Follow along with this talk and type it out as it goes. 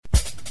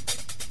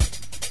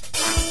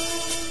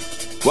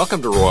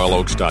Welcome to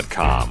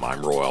RoyalOaks.com.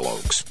 I'm Royal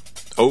Oaks.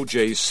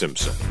 O.J.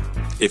 Simpson.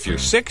 If you're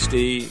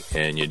 60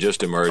 and you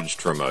just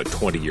emerged from a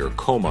 20-year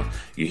coma,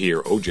 you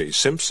hear O.J.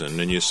 Simpson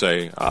and you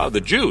say,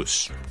 the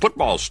juice,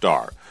 football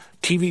star,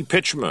 TV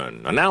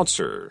pitchman,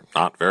 announcer,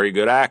 not very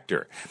good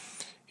actor.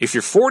 If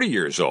you're 40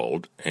 years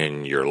old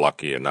and you're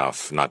lucky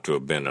enough not to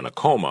have been in a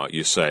coma,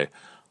 you say,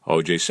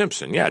 O.J.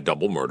 Simpson, yeah,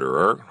 double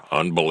murderer,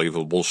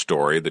 unbelievable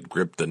story that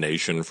gripped the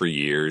nation for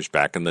years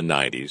back in the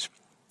 90s.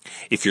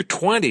 If you're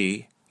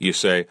 20, you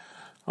say,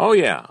 oh,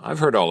 yeah, I've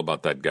heard all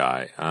about that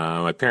guy.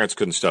 My parents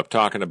couldn't stop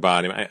talking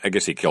about him. I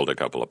guess he killed a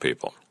couple of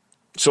people.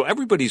 So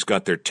everybody's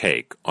got their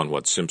take on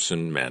what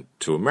Simpson meant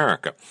to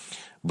America.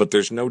 But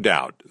there's no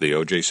doubt the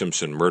O.J.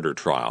 Simpson murder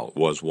trial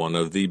was one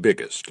of the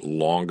biggest,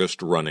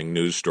 longest-running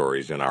news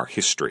stories in our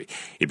history.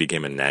 It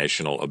became a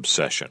national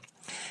obsession.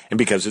 And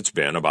because it's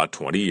been about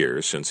 20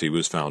 years since he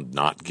was found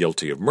not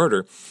guilty of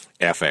murder,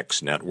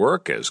 FX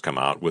Network has come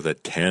out with a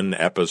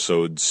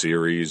 10-episode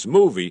series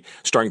movie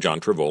starring John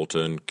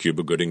Travolta and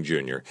Cuba Gooding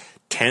Jr.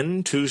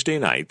 10 Tuesday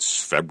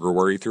nights,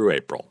 February through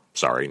April.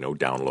 Sorry, no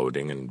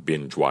downloading and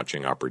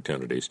binge-watching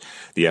opportunities.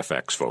 The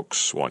FX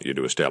folks want you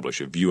to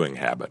establish a viewing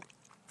habit.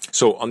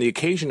 So on the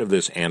occasion of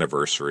this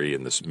anniversary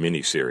in this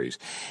mini-series,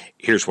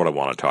 here's what I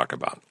want to talk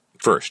about.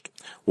 First,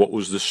 what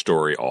was the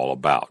story all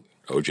about?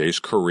 O.J.'s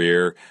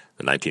career,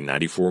 the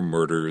 1994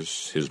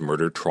 murders, his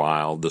murder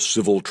trial, the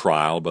civil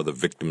trial by the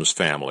victims'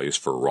 families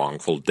for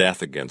wrongful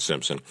death against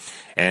Simpson,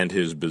 and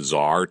his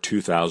bizarre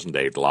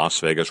 2008 Las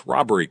Vegas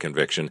robbery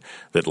conviction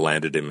that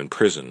landed him in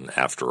prison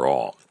after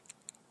all.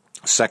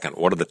 Second,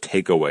 what are the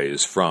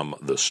takeaways from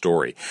the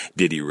story?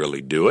 Did he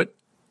really do it?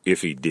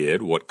 If he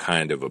did, what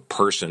kind of a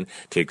person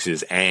takes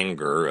his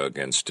anger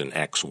against an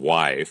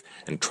ex-wife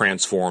and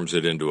transforms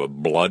it into a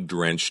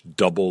blood-drenched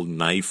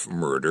double-knife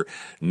murder,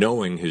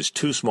 knowing his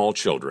two small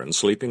children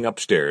sleeping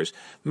upstairs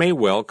may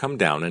well come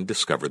down and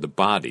discover the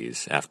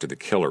bodies after the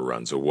killer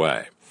runs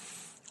away?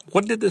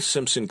 What did the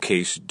Simpson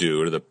case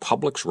do to the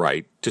public's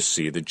right to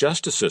see the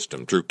justice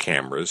system through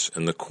cameras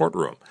in the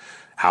courtroom?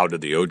 How did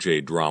the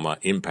O.J. drama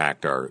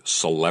impact our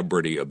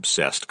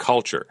celebrity-obsessed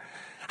culture?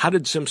 How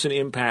did Simpson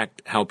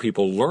impact how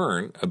people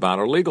learn about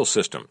our legal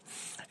system?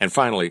 And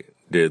finally,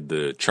 did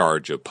the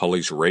charge of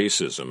police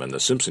racism in the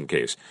Simpson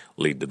case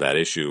lead to that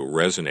issue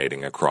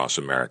resonating across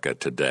America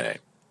today?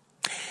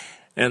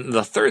 And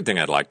the third thing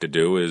I'd like to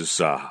do is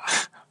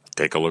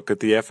take a look at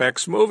the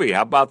FX movie.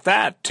 How about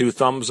that? 2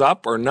 thumbs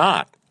up or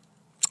not?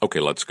 Okay,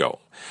 let's go.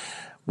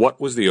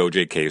 What was the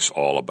O.J. case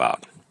all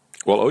about?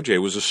 Well, O.J.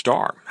 was a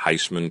star,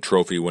 Heisman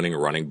Trophy-winning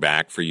running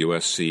back for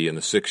USC in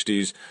the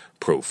 60s,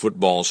 pro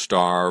football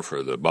star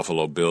for the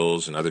Buffalo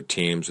Bills and other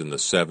teams in the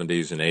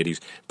 70s and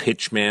 80s,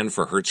 pitchman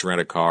for Hertz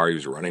Rent-A-Car. He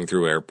was running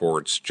through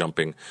airports,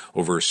 jumping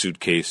over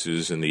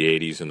suitcases in the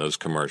 80s in those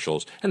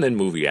commercials, and then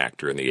movie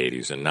actor in the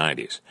 80s and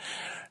 90s.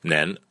 And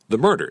then the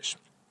murders.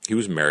 He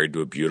was married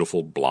to a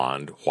beautiful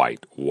blonde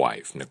white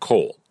wife,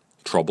 Nicole.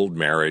 Troubled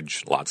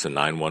marriage, lots of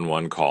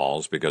 911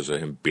 calls because of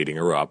him beating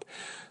her up.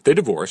 They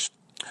divorced.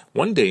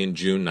 One day in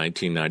June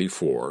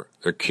 1994,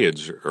 their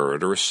kids are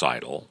at a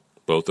recital.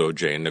 Both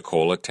O.J. and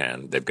Nicole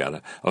attend. They've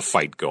got a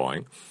fight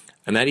going.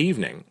 And that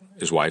evening,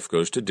 his wife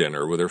goes to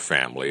dinner with her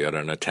family at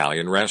an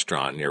Italian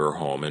restaurant near her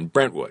home in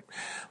Brentwood.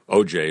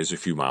 O.J. is a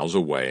few miles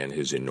away in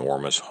his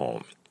enormous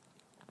home.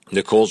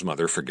 Nicole's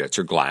mother forgets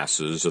her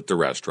glasses at the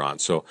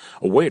restaurant, so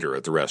a waiter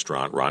at the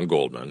restaurant, Ron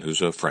Goldman,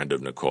 who's a friend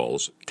of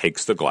Nicole's,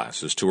 takes the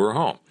glasses to her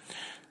home.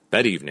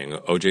 That evening,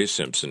 O.J.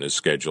 Simpson is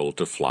scheduled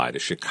to fly to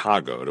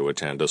Chicago to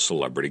attend a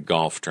celebrity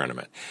golf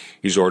tournament.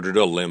 He's ordered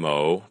a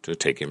limo to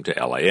take him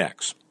to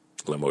LAX.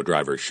 Limo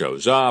driver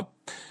shows up.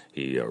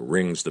 He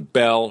rings the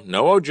bell.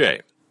 No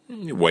O.J.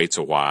 He waits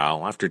a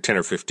while. After 10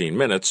 or 15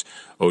 minutes,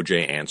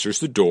 O.J. answers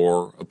the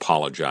door,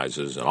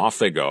 apologizes, and off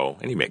they go,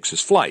 and he makes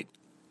his flight.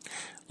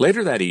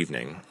 Later that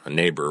evening, a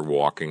neighbor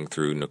walking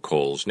through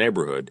Nicole's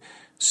neighborhood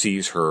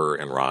sees her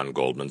and Ron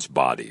Goldman's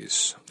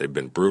bodies. They've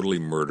been brutally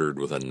murdered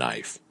with a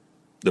knife.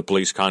 The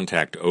police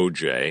contact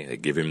O.J. They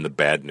give him the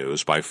bad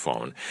news by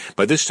phone.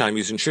 By this time,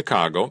 he's in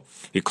Chicago.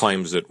 He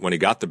claims that when he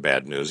got the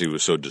bad news, he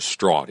was so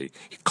distraught, he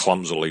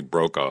clumsily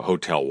broke a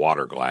hotel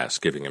water glass,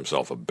 giving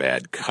himself a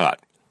bad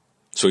cut.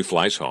 So he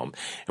flies home,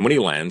 and when he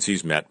lands,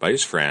 he's met by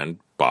his friend,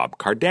 Bob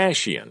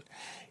Kardashian.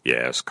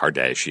 Yes,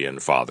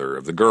 Kardashian, father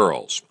of the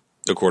girls.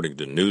 According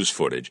to news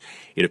footage,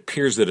 it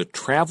appears that a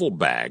travel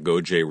bag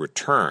O.J.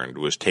 returned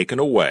was taken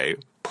away,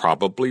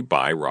 probably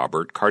by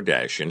Robert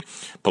Kardashian.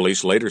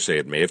 Police later say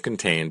it may have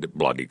contained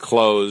bloody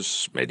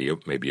clothes, maybe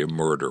a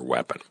murder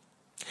weapon.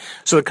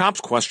 So the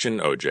cops question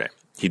O.J.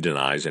 He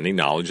denies any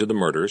knowledge of the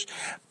murders,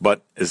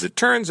 but as it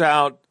turns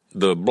out,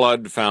 the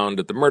blood found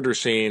at the murder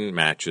scene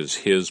matches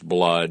his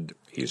blood.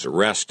 He's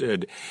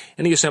arrested,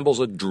 and he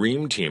assembles a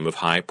dream team of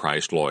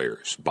high-priced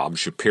lawyers. Bob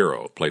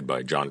Shapiro, played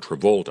by John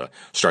Travolta,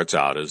 starts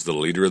out as the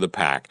leader of the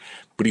pack,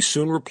 but he's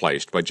soon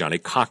replaced by Johnny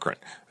Cochran,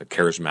 a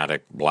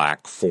charismatic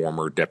black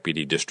former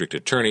deputy district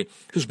attorney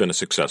who's been a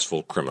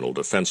successful criminal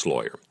defense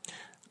lawyer.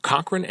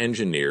 Cochran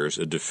engineers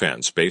a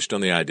defense based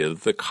on the idea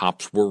that the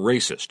cops were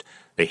racist.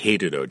 They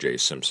hated O.J.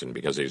 Simpson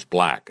because he's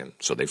black, and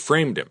so they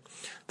framed him.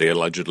 They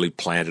allegedly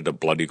planted a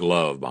bloody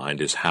glove behind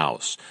his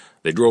house.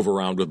 They drove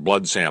around with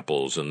blood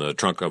samples in the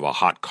trunk of a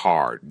hot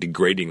car,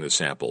 degrading the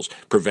samples,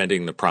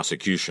 preventing the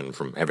prosecution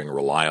from having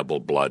reliable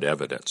blood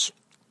evidence.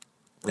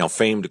 Now,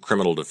 famed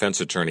criminal defense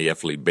attorney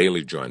F. Lee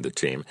Bailey joined the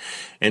team,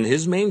 and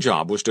his main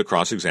job was to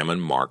cross-examine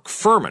Mark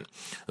Furman,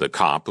 the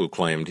cop who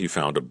claimed he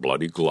found a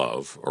bloody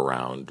glove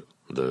around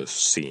the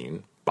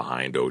scene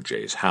behind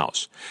O.J.'s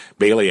house.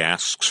 Bailey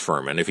asks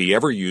Furman if he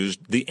ever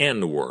used the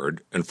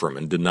N-word, and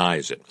Furman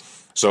denies it.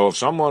 So if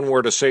someone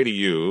were to say to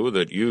you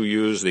that you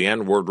use the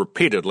N-word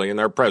repeatedly in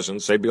their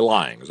presence, they'd be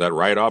lying. Is that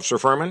right, Officer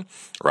Furman?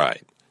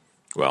 Right.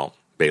 Well,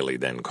 Bailey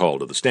then called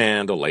to the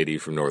stand a lady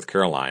from North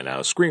Carolina, a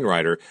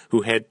screenwriter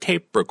who had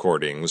tape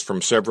recordings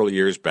from several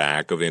years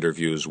back of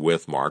interviews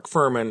with Mark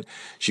Furman.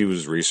 She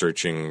was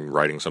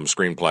writing some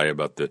screenplay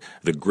about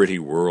the gritty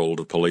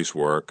world of police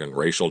work and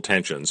racial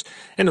tensions,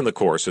 and in the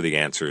course of the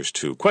answers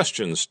to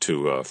questions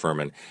to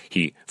Furman,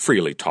 he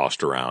freely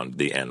tossed around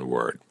the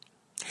N-word.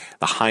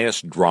 The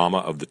highest drama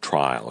of the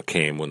trial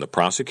came when the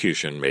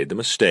prosecution made the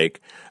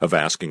mistake of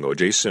asking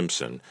O.J.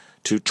 Simpson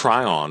to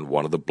try on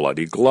one of the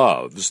bloody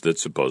gloves that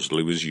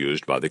supposedly was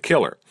used by the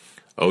killer.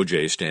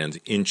 O.J. stands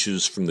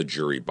inches from the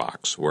jury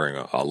box,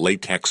 wearing a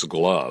latex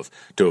glove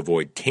to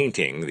avoid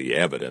tainting the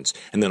evidence,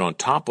 and then on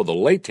top of the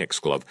latex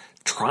glove,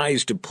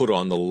 tries to put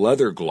on the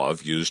leather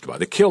glove used by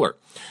the killer.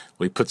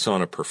 Well, he puts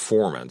on a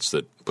performance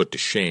that put to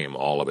shame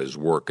all of his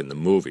work in the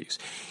movies.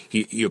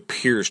 He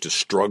appears to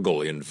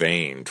struggle in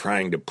vain,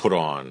 trying to put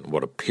on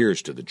what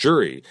appears to the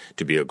jury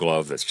to be a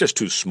glove that's just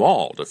too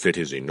small to fit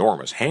his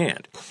enormous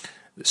hand.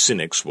 The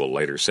cynics will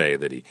later say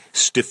that he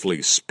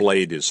stiffly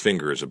splayed his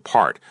fingers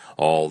apart,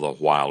 all the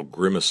while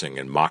grimacing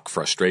in mock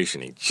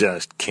frustration. He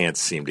just can't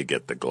seem to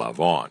get the glove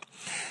on.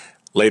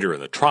 Later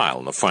in the trial,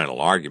 in the final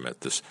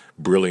argument, this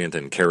brilliant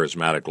and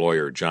charismatic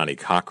lawyer, Johnny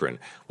Cochran,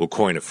 will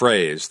coin a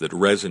phrase that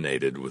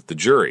resonated with the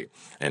jury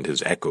and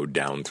has echoed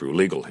down through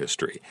legal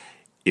history.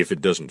 If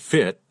it doesn't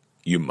fit,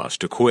 you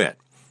must acquit.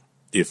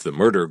 If the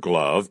murder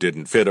glove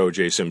didn't fit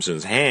O.J.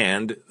 Simpson's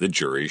hand, the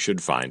jury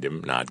should find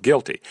him not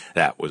guilty.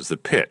 That was the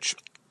pitch.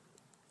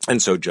 And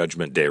so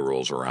Judgment Day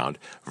rolls around,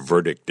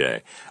 verdict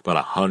day. About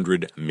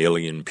 100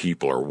 million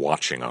people are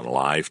watching on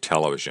live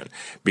television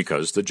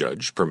because the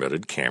judge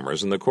permitted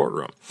cameras in the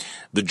courtroom.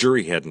 The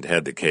jury hadn't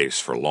had the case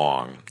for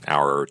long,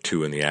 hour or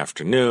two in the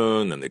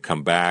afternoon, then they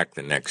come back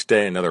the next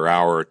day, another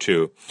hour or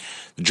two.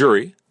 The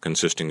jury,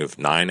 consisting of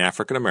 9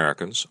 African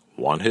Americans,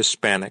 1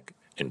 Hispanic,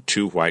 and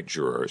 2 white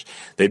jurors.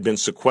 They'd been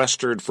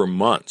sequestered for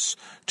months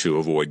to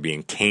avoid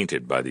being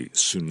tainted by the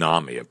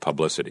tsunami of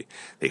publicity.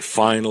 They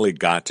finally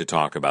got to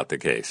talk about the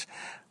case,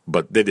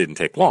 but they didn't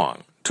take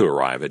long to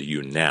arrive at a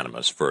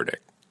unanimous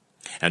verdict.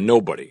 And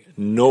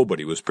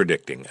nobody was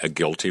predicting a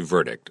guilty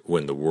verdict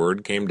when the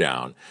word came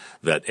down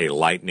that a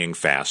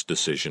lightning-fast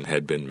decision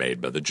had been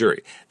made by the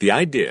jury. The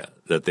idea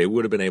that they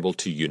would have been able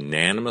to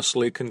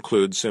unanimously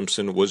conclude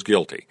Simpson was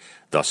guilty,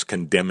 thus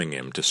condemning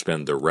him to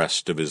spend the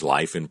rest of his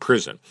life in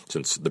prison,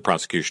 since the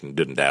prosecution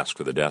didn't ask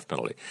for the death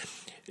penalty.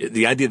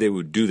 The idea they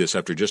would do this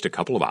after just a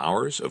couple of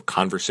hours of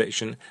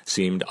conversation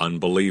seemed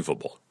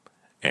unbelievable.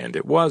 And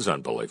it was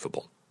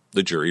unbelievable.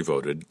 The jury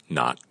voted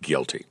not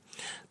guilty.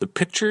 The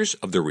pictures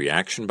of the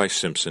reaction by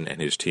Simpson and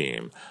his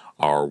team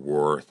are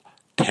worth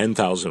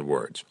 10,000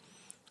 words.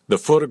 The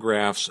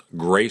photographs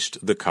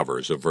graced the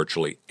covers of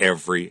virtually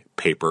every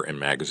paper and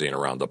magazine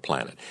around the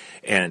planet,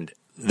 and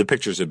the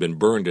pictures have been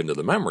burned into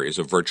the memories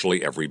of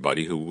virtually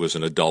everybody who was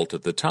an adult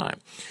at the time.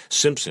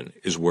 Simpson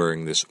is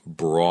wearing this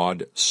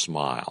broad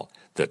smile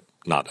that,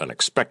 not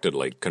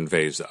unexpectedly,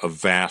 conveys a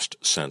vast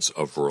sense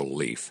of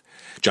relief.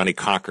 Johnny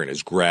Cochran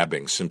is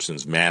grabbing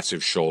Simpson's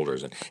massive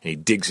shoulders, and he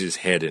digs his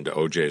head into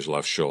O.J.'s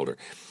left shoulder.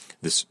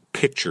 This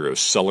picture of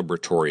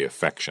celebratory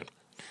affection.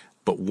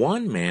 But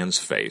one man's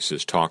face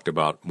is talked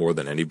about more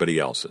than anybody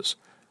else's,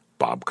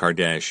 Bob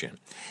Kardashian.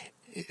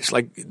 It's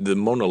like the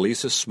Mona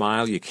Lisa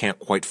smile. You can't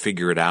quite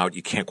figure it out.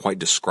 You can't quite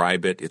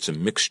describe it. It's a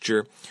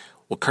mixture.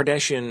 Well,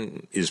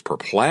 Kardashian is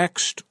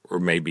perplexed, or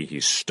maybe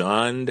he's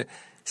stunned.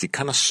 Is he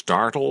kind of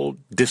startled,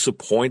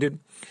 disappointed?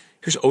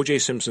 Here's O.J.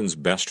 Simpson's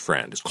best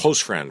friend, his close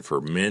friend for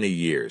many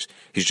years.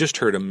 He's just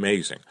heard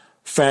amazing,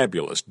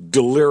 fabulous,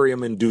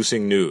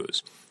 delirium-inducing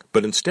news.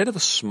 But instead of a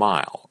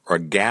smile or a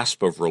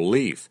gasp of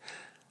relief,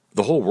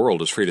 the whole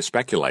world is free to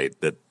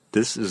speculate that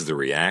this is the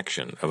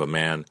reaction of a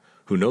man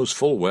who knows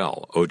full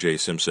well O.J.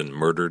 Simpson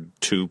murdered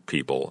 2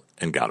 people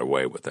and got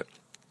away with it.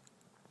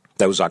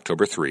 That was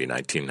October 3,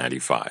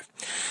 1995.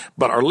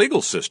 But our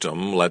legal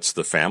system lets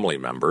the family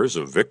members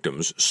of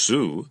victims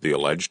sue the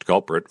alleged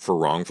culprit for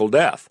wrongful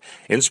death,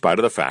 in spite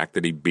of the fact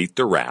that he beat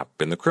the rap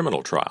in the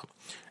criminal trial.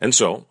 And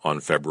so, on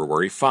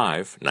February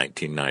 5,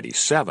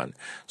 1997,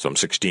 some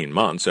 16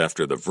 months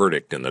after the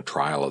verdict in the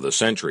trial of the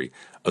century,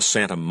 a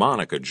Santa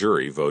Monica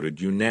jury voted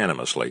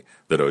unanimously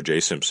that O.J.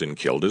 Simpson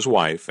killed his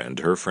wife and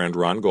her friend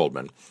Ron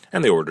Goldman,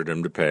 and they ordered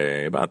him to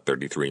pay about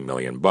 $33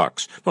 million,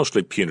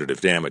 mostly punitive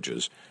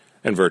damages.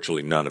 and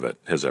virtually none of it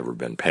has ever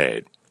been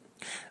paid.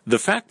 The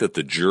fact that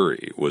the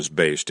jury was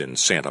based in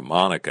Santa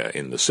Monica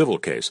in the civil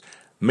case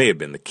may have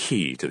been the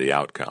key to the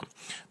outcome.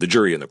 The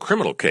jury in the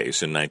criminal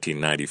case in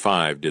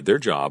 1995 did their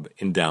job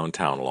in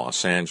downtown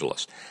Los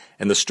Angeles,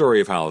 and the story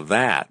of how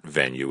that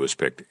venue was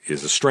picked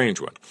is a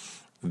strange one.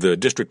 The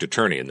district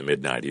attorney in the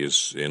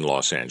mid-'90s in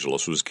Los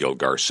Angeles was Gil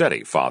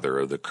Garcetti, father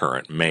of the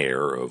current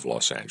mayor of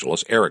Los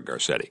Angeles, Eric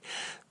Garcetti.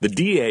 The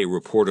DA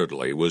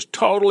reportedly was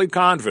totally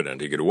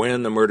confident he could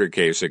win the murder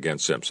case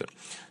against Simpson.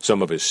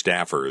 Some of his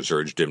staffers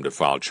urged him to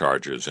file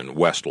charges in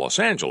West Los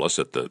Angeles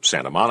at the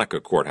Santa Monica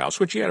courthouse,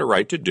 which he had a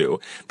right to do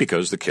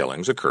because the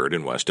killings occurred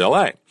in West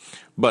L.A.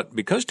 But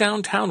because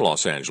downtown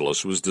Los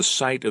Angeles was the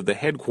site of the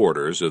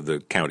headquarters of the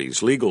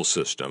county's legal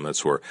system,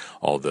 that's where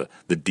all the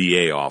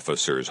DA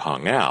officers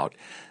hung out,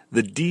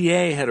 the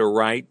DA had a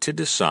right to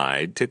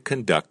decide to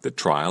conduct the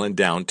trial in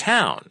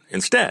downtown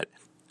instead.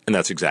 And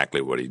that's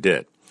exactly what he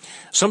did.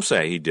 Some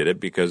say he did it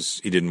because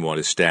he didn't want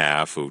his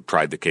staff, who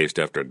tried the case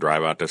to have to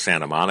drive out to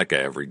Santa Monica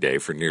every day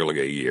for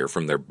nearly a year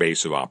from their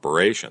base of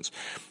operations.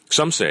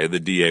 Some say the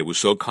DA was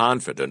so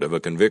confident of a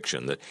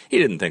conviction that he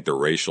didn't think the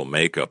racial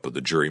makeup of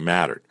the jury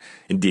mattered.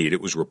 Indeed,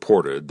 it was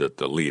reported that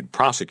the lead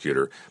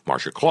prosecutor,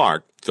 Marcia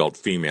Clark, felt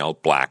female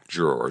black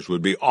jurors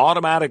would be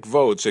automatic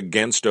votes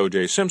against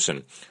O.J.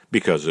 Simpson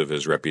because of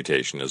his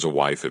reputation as a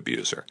wife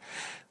abuser.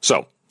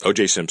 So,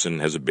 O.J. Simpson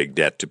has a big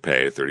debt to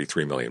pay,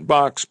 $33 million,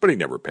 but he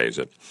never pays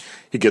it.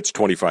 He gets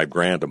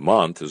 $25,000 a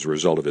month as a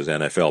result of his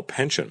NFL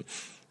pension.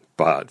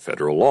 But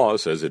federal law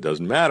says it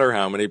doesn't matter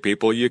how many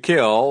people you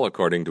kill.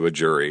 According to a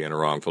jury in a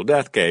wrongful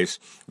death case,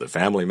 the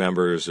family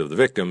members of the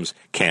victims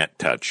can't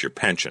touch your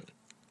pension.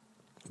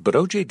 But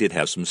O.J. did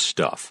have some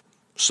stuff,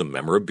 some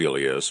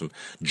memorabilia, some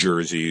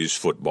jerseys,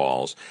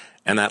 footballs,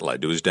 and that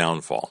led to his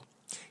downfall.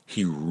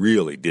 He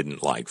really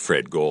didn't like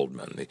Fred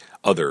Goldman, the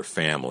other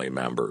family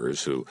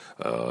members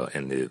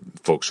and the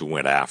folks who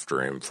went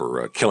after him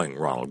for killing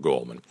Ronald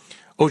Goldman.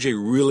 O.J.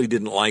 really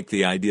didn't like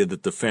the idea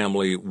that the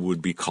family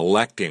would be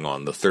collecting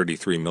on the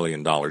 $33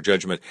 million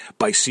judgment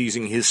by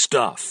seizing his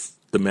stuff,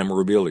 the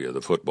memorabilia,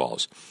 the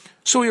footballs.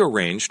 So he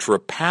arranged for a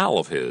pal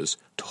of his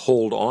to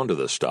hold on to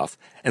the stuff,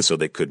 and so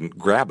they couldn't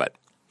grab it.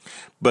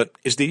 But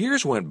as the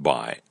years went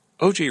by,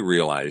 O.J.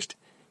 realized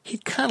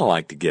he'd kind of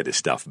like to get his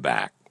stuff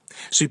back.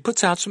 So he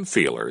puts out some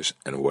feelers,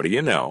 and what do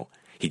you know?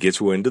 He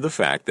gets wind of the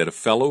fact that a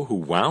fellow who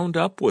wound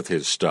up with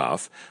his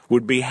stuff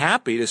would be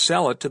happy to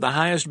sell it to the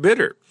highest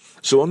bidder.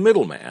 So a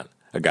middleman,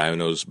 a guy who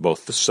knows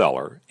both the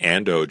seller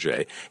and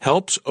O.J.,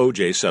 helps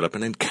O.J. set up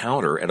an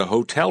encounter at a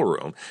hotel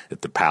room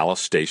at the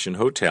Palace Station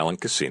Hotel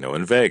and Casino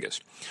in Vegas.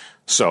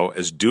 So,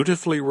 as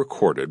dutifully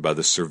recorded by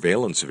the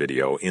surveillance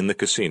video in the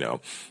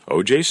casino,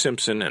 O.J.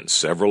 Simpson and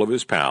several of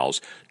his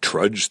pals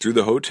trudge through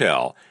the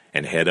hotel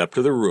and head up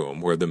to the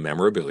room where the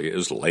memorabilia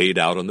is laid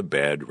out on the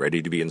bed,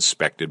 ready to be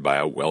inspected by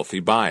a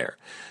wealthy buyer.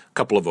 A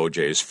couple of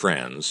O.J.'s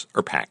friends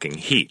are packing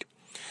heat.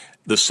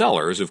 The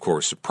seller is, of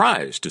course,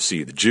 surprised to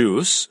see the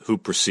juice, who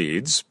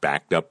proceeds,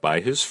 backed up by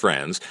his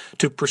friends,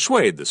 to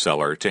persuade the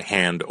seller to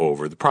hand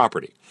over the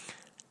property.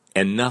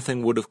 And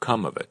nothing would have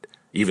come of it,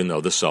 even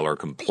though the seller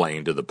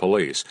complained to the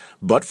police,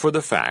 but for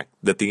the fact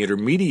that the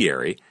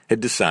intermediary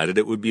had decided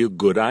it would be a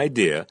good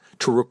idea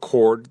to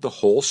record the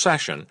whole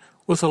session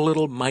with a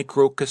little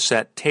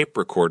microcassette tape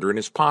recorder in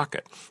his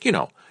pocket,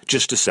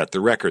 just to set the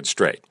record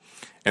straight.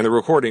 And the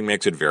recording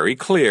makes it very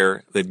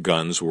clear that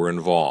guns were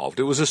involved.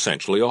 It was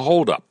essentially a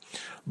holdup.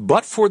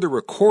 But for the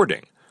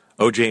recording,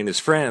 O.J. and his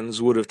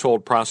friends would have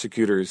told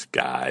prosecutors,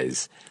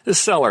 guys, the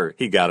seller,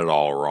 he got it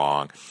all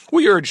wrong.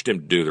 We urged him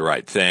to do the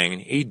right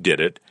thing. He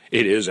did it.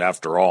 It is,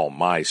 after all,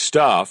 my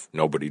stuff.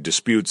 Nobody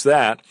disputes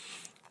that.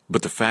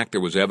 But the fact there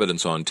was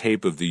evidence on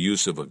tape of the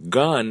use of a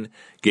gun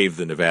gave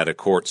the Nevada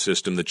court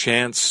system the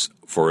chance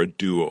for a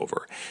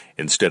do-over.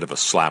 Instead of a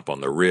slap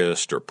on the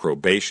wrist or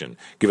probation,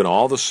 given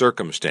all the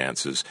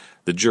circumstances,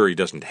 the jury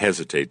doesn't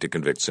hesitate to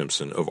convict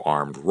Simpson of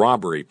armed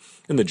robbery,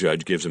 and the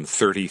judge gives him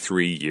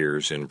 33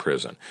 years in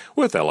prison,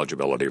 with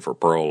eligibility for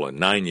parole in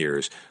 9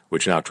 years,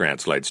 which now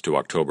translates to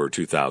October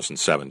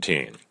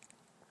 2017.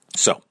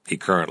 So, he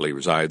currently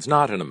resides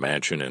not in a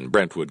mansion in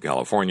Brentwood,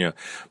 California,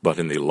 but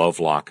in the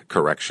Lovelock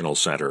Correctional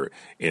Center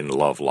in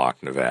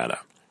Lovelock, Nevada.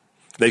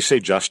 They say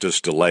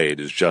justice delayed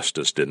is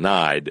justice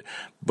denied,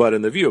 but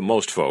in the view of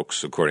most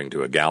folks, according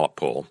to a Gallup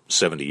poll,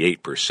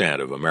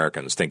 78% of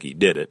Americans think he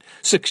did it,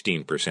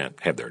 16%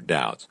 have their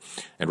doubts,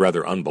 and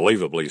rather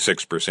unbelievably,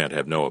 6%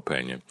 have no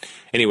opinion.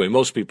 Anyway,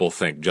 most people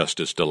think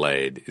justice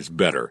delayed is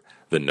better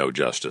than no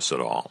justice at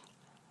all.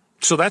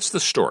 So that's the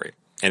story.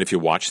 And if you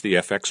watch the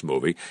FX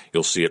movie,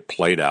 you'll see it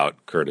played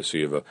out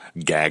courtesy of a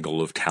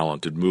gaggle of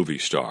talented movie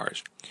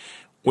stars.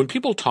 When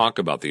people talk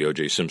about the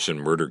O.J. Simpson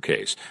murder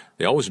case,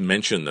 they always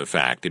mention the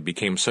fact it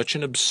became such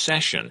an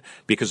obsession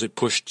because it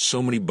pushed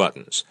so many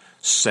buttons: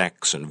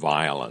 sex and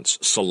violence,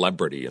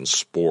 celebrity and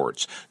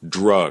sports,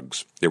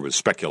 drugs. There was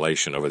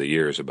speculation over the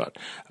years about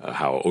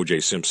how O.J.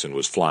 Simpson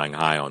was flying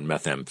high on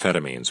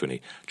methamphetamines when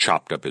he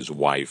chopped up his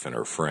wife and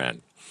her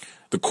friend.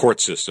 the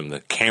court system, the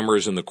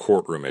cameras in the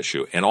courtroom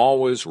issue, and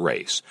always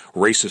race.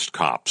 Racist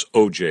cops,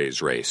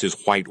 O.J.'s race, his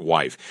white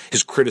wife,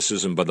 his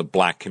criticism by the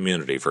black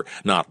community for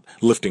not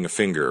lifting a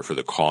finger for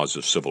the cause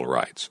of civil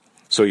rights.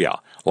 So yeah,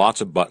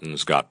 lots of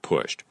buttons got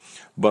pushed.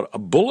 But a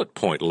bullet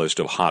point list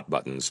of hot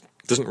buttons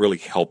doesn't really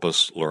help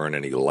us learn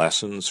any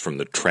lessons from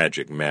the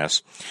tragic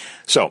mess.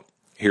 So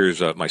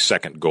here's my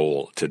second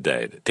goal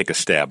today, to take a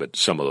stab at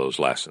some of those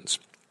lessons.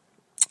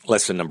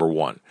 Lesson number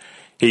 1,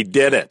 he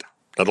did it.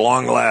 At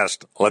long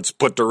last, let's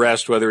put to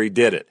rest whether he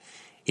did it.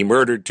 He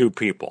murdered 2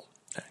 people.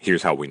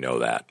 Here's how we know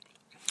that.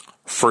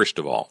 First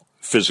of all,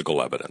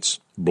 physical evidence,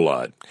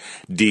 blood.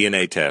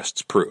 DNA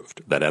tests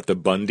proved that at the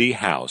Bundy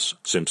house,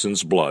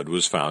 Simpson's blood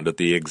was found at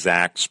the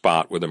exact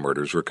spot where the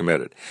murders were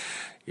committed.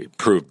 It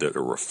proved that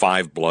there were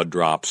 5 blood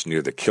drops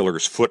near the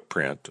killer's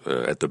footprint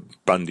at the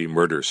Bundy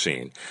murder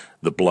scene.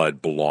 The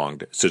blood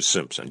belonged to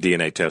Simpson.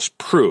 DNA tests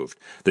proved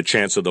the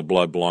chance of the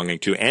blood belonging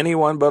to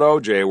anyone but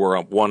O.J. were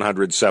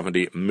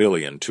 170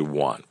 million to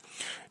 1.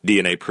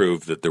 DNA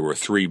proved that there were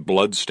 3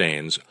 blood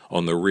stains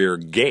on the rear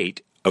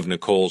gate of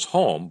Nicole's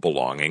home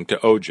belonging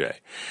to O.J.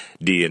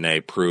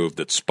 DNA proved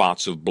that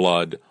spots of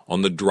blood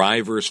on the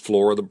driver's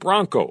floor of the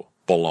Bronco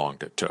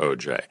belonged to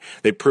O.J.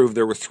 They proved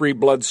there were 3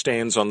 blood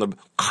stains on the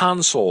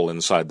console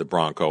inside the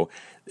Bronco.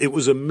 It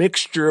was a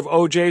mixture of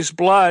O.J.'s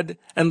blood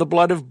and the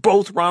blood of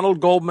both Ronald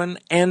Goldman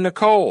and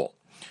Nicole.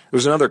 There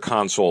was another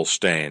console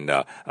stain.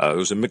 It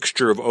was a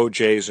mixture of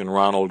O.J.'s and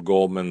Ronald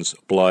Goldman's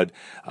blood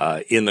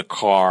in the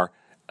car.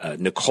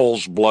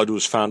 Nicole's blood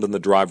was found in the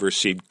driver's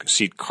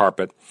seat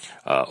carpet.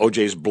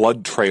 O.J.'s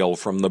blood trail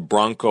from the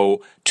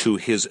Bronco to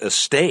his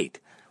estate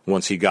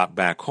once he got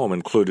back home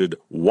included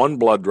 1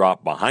 blood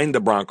drop behind the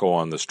Bronco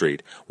on the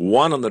street,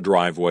 1 on the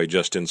driveway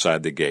just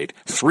inside the gate,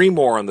 3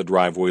 more on the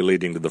driveway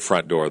leading to the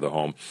front door of the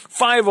home,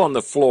 5 on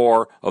the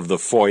floor of the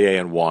foyer,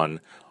 and 1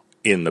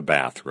 in the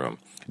bathroom.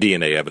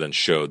 DNA evidence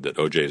showed that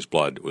O.J.'s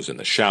blood was in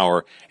the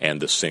shower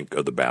and the sink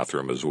of the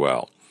bathroom as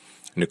well.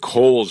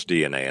 Nicole's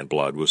DNA and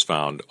blood was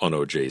found on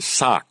O.J.'s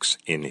socks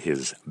in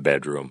his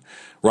bedroom.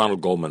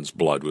 Ronald Goldman's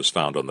blood was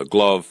found on the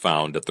glove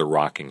found at the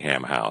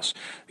Rockingham house.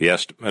 The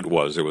estimate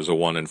was there was a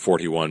 1 in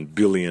 41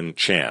 billion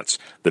chance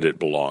that it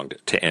belonged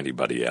to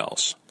anybody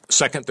else.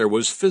 Second, there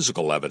was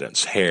physical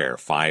evidence, hair,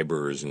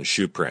 fibers, and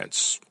shoe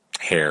prints.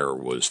 Hair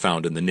was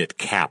found in the knit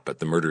cap at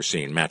the murder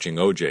scene matching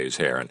O.J.'s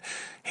hair, and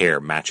hair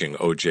matching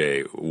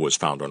O.J. was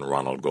found on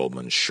Ronald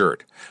Goldman's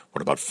shirt.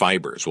 What about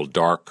fibers? Well,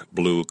 dark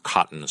blue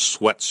cotton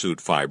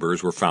sweatsuit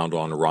fibers were found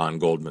on Ron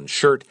Goldman's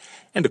shirt,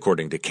 and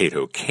according to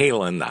Kato,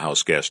 the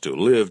house guest who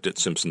lived at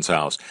Simpson's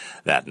house,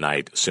 that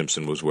night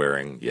Simpson was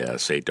wearing,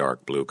 yes, a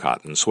dark blue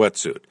cotton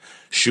sweatsuit.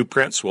 Shoe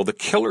prints? Well, the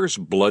killer's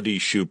bloody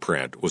shoe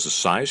print was a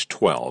size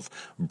 12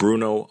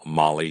 Bruno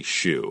Magli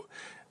shoe.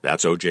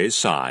 That's O.J.'s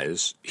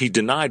size. He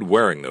denied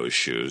wearing those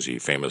shoes. He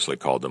famously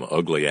called them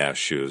ugly-ass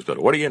shoes. But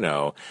what do you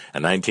know? A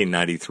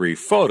 1993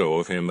 photo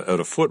of him at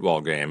a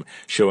football game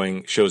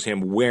shows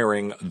him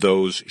wearing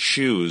those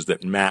shoes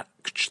that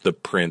matched the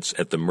prints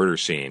at the murder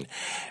scene.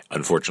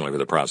 Unfortunately for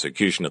the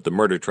prosecution at the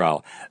murder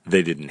trial,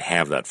 they didn't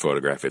have that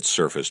photograph. It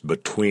surfaced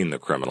between the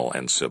criminal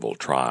and civil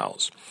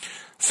trials.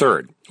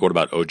 Third, what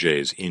about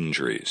O.J.'s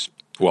injuries?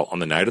 Well, on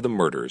the night of the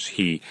murders,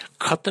 he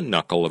cut the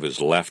knuckle of his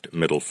left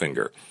middle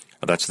finger.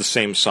 That's the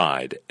same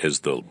side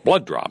as the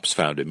blood drops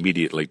found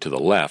immediately to the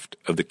left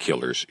of the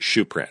killer's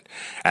shoe print.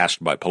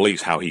 Asked by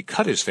police how he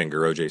cut his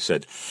finger, O.J.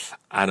 said,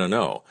 "I don't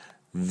know."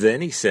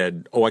 Then he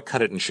said, "Oh, I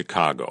cut it in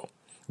Chicago."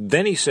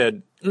 Then he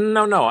said,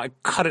 No, I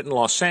cut it in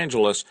Los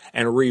Angeles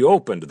and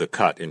reopened the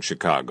cut in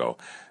Chicago.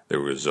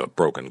 There was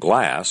broken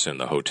glass in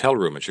the hotel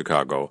room in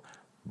Chicago,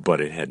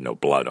 but it had no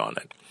blood on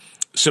it."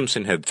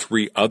 Simpson had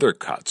 3 other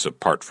cuts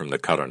apart from the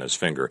cut on his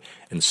finger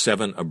and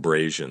 7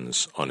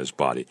 abrasions on his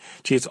body.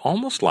 Gee, it's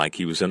almost like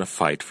he was in a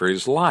fight for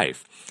his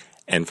life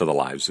and for the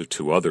lives of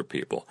 2 other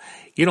people.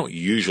 You don't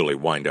usually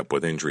wind up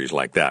with injuries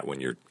like that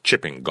when you're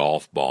chipping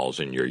golf balls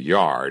in your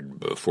yard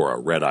before a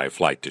red-eye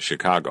flight to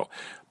Chicago.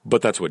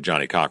 But that's what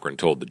Johnny Cochran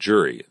told the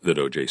jury that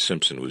O.J.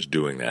 Simpson was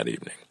doing that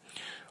evening.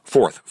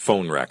 Fourth,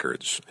 phone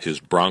records. His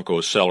Bronco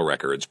cell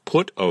records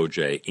put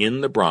O.J. in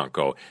the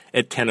Bronco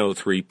at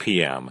 10:03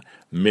 p.m.,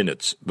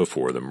 minutes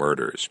before the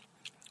murders.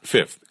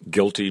 Fifth,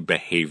 guilty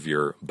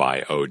behavior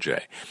by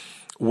O.J.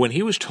 When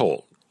he was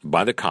told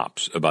by the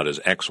cops about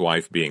his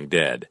ex-wife being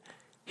dead,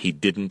 he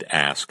didn't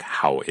ask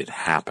how it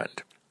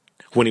happened.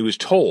 When he was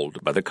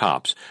told by the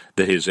cops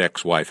that his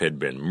ex-wife had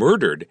been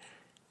murdered,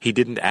 he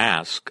didn't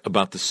ask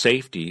about the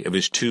safety of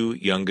his 2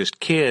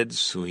 youngest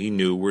kids who he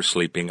knew were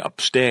sleeping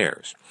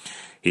upstairs.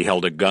 He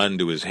held a gun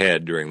to his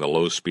head during the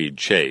low-speed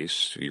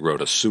chase. He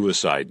wrote a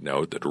suicide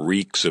note that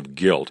reeks of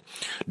guilt.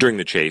 During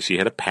the chase, he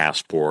had a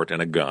passport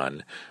and a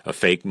gun, a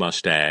fake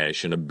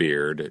mustache and a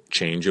beard, a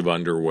change of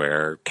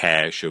underwear,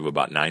 cash of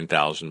about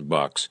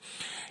 $9,000.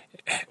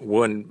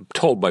 When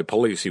told by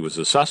police he was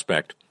a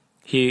suspect,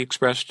 he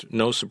expressed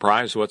no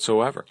surprise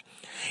whatsoever.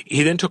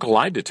 He then took a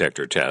lie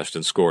detector test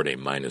and scored a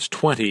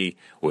 -20,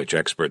 which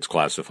experts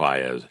classify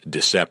as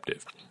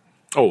deceptive.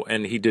 Oh,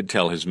 and he did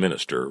tell his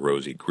minister,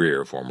 Rosie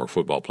Greer, former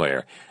football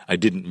player, "I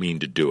didn't mean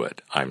to do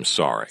it. I'm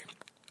sorry."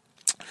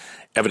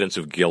 Evidence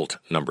of guilt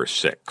number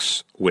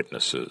 6,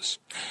 witnesses.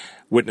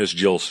 Witness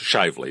Jill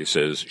Shively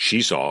says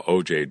she saw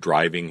O.J.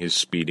 driving his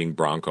speeding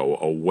Bronco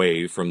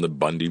away from the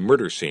Bundy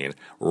murder scene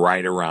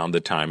right around the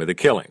time of the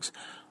killings.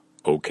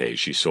 Okay,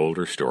 she sold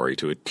her story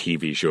to a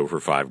TV show for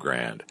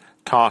 $5,000.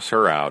 Toss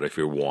her out if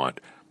you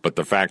want, but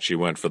the fact she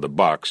went for the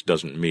bucks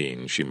doesn't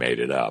mean she made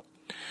it up.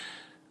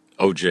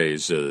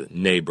 O.J.'s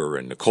neighbor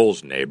and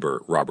Nicole's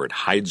neighbor, Robert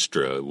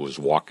Heidstra, was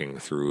walking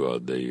through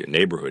the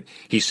neighborhood.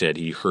 He said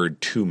he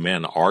heard 2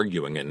 men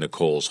arguing at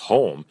Nicole's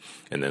home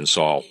and then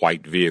saw a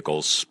white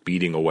vehicle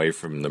speeding away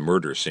from the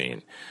murder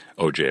scene.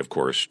 O.J., of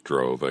course,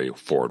 drove a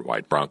Ford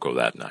white Bronco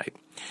that night.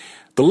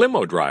 The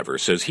limo driver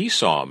says he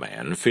saw a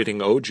man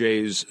fitting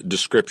O.J.'s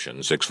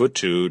description,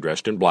 6'2",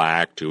 dressed in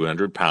black,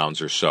 200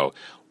 pounds or so,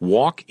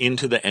 walk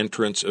into the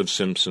entrance of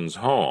Simpson's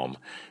home.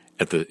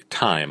 At the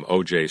time,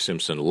 O.J.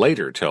 Simpson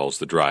later tells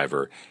the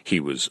driver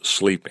he was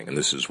sleeping, and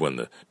this is when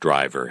the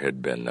driver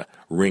had been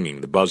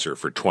ringing the buzzer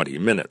for 20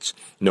 minutes.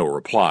 No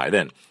reply.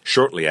 Then,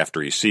 shortly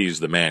after he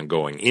sees the man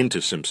going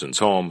into Simpson's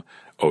home,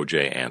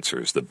 O.J.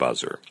 answers the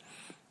buzzer.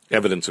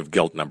 Evidence of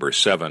guilt number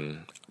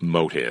 7,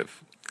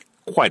 motive.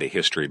 Quite a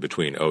history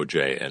between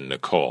O.J. and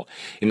Nicole.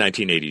 In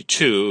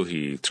 1982,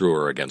 he threw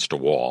her against a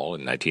wall.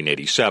 In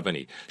 1987,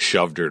 he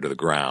shoved her to the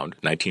ground.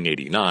 In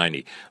 1989,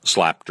 he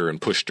slapped her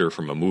and pushed her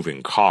from a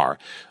moving car.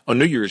 On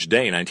New Year's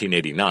Day,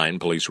 1989,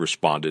 police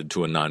responded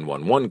to a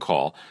 911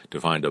 call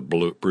to find a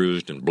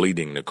bruised and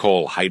bleeding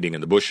Nicole hiding in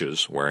the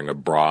bushes, wearing a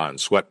bra and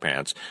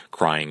sweatpants,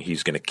 crying,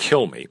 "He's going to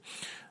kill me."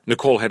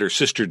 Nicole had her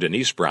sister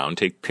Denise Brown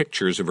take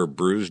pictures of her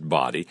bruised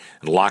body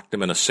and lock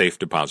them in a safe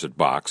deposit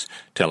box,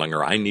 telling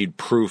her, "I need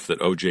proof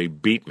that O.J.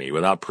 beat me.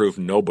 Without proof,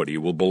 nobody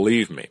will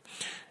believe me."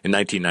 In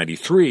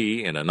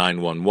 1993, in a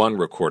 911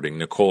 recording,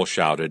 Nicole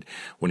shouted,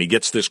 "When he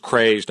gets this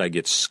crazed, I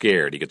get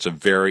scared. He gets a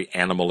very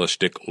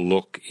animalistic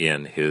look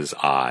in his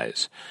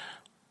eyes."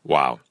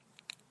 Wow.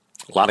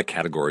 A lot of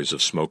categories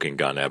of smoking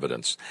gun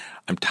evidence.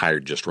 I'm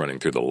tired just running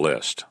through the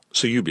list,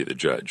 so you be the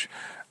judge.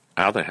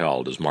 How the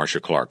hell does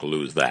Marcia Clark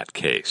lose that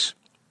case?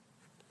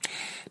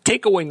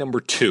 Takeaway number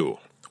 2.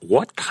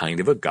 What kind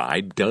of a guy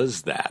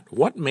does that?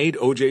 What made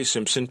O.J.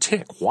 Simpson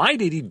tick? Why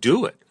did he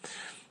do it?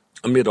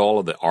 Amid all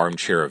of the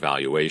armchair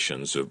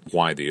evaluations of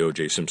why the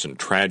O.J. Simpson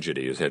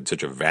tragedy has had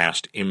such a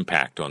vast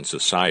impact on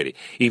society,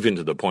 even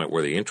to the point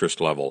where the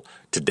interest level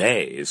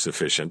today is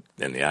sufficient,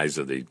 in the eyes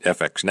of the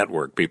FX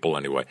network people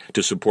anyway,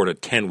 to support a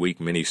 10-week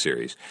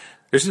miniseries,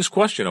 there's this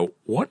question of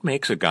what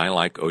makes a guy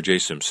like O.J.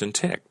 Simpson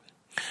tick?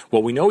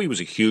 Well, we know he was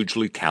a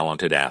hugely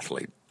talented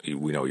athlete.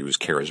 We know he was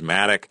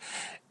charismatic.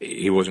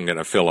 He wasn't going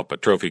to fill up a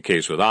trophy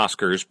case with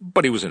Oscars,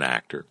 but he was an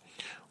actor.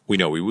 We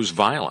know he was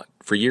violent.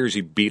 For years,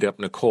 he beat up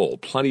Nicole.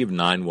 Plenty of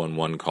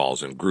 911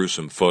 calls and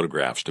gruesome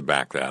photographs to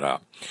back that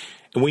up.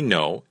 And we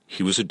know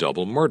he was a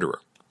double murderer.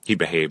 He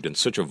behaved in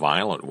such a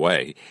violent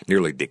way,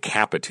 nearly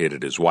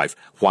decapitated his wife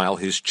while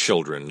his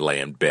children lay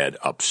in bed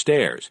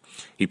upstairs.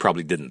 He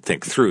probably didn't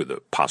think through the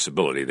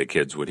possibility the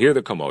kids would hear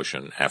the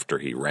commotion after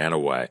he ran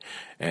away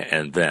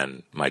and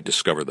then might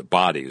discover the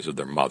bodies of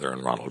their mother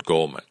and Ronald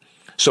Goldman.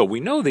 So we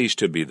know these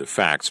to be the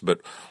facts, but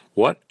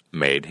what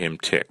made him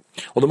tick?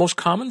 Well, the most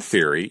common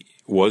theory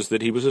was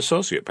that he was a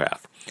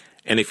sociopath.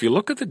 And if you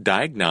look at the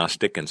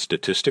Diagnostic and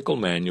Statistical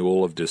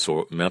Manual of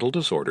Mental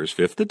Disorders,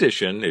 5th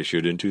edition,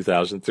 issued in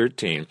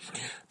 2013,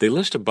 they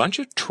list a bunch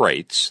of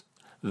traits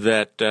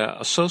that a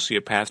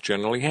sociopath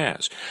generally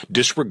has.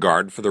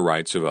 Disregard for the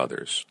rights of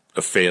others,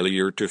 a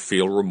failure to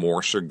feel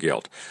remorse or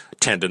guilt,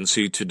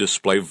 tendency to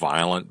display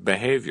violent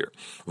behavior,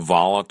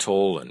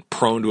 volatile and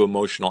prone to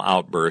emotional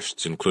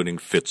outbursts, including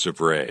fits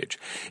of rage.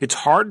 It's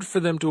hard for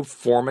them to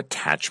form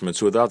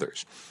attachments with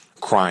others.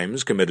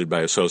 Crimes committed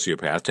by a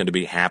sociopath tend to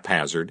be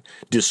haphazard,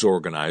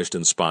 disorganized,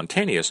 and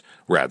spontaneous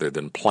rather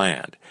than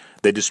planned.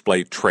 They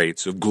display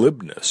traits of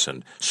glibness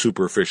and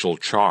superficial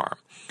charm.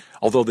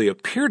 Although they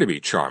appear to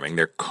be charming,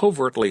 they're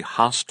covertly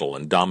hostile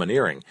and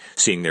domineering,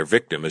 seeing their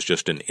victim as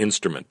just an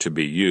instrument to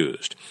be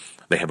used.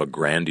 They have a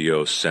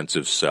grandiose sense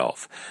of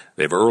self.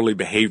 They have early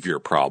behavior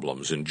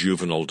problems and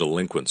juvenile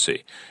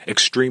delinquency,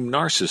 extreme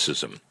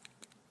narcissism.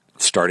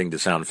 Starting to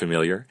sound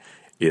familiar?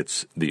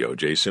 It's the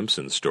O.J.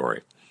 Simpson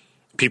story.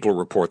 People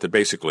report that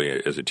basically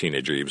as a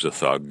teenager he was a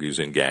thug, he was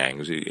in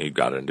gangs, he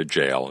got into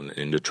jail and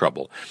into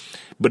trouble.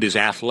 But his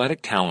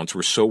athletic talents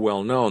were so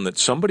well known that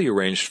somebody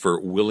arranged for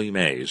Willie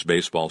Mays,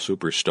 baseball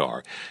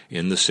superstar,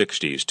 in the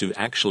 60s to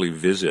actually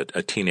visit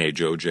a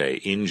teenage O.J.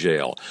 in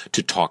jail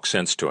to talk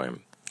sense to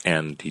him.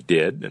 And he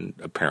did, and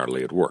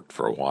apparently it worked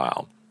for a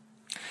while.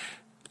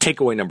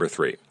 Takeaway number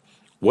 3.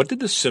 What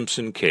did the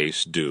Simpson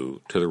case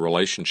do to the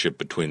relationship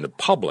between the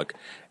public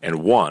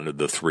and one of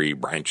the 3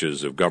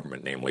 branches of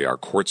government, namely our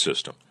court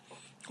system?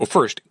 Well,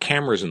 first,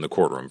 cameras in the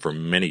courtroom for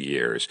many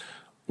years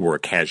were a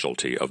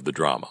casualty of the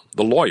drama.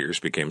 The lawyers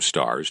became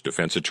stars.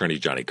 Defense attorney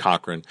Johnny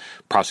Cochran,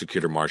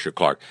 prosecutor Marcia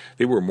Clark.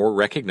 They were more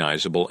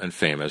recognizable and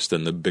famous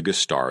than the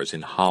biggest stars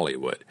in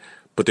Hollywood.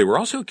 But they were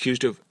also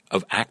accused of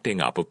of acting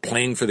up, of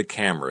playing for the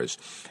cameras,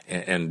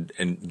 and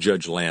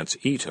Judge Lance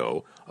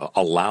Ito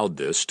allowed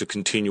this to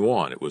continue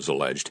on, it was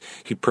alleged.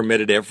 He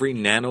permitted every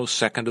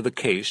nanosecond of the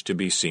case to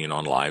be seen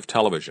on live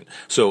television.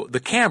 So the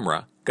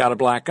camera got a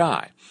black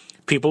eye.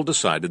 People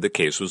decided the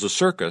case was a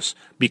circus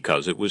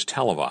because it was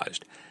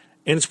televised.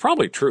 And it's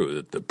probably true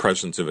that the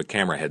presence of a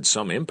camera had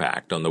some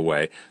impact on the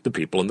way the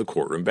people in the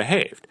courtroom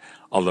behaved,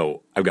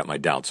 although I've got my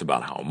doubts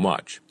about how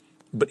much.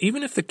 But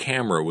even if the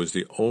camera was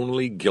the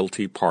only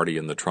guilty party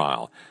in the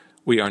trial,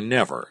 we are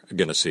never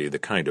going to see the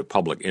kind of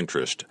public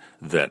interest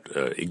that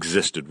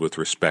existed with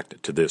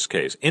respect to this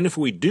case. And if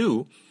we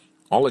do,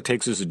 all it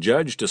takes is a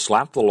judge to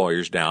slap the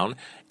lawyers down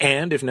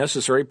and, if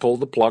necessary, pull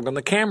the plug on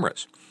the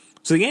cameras.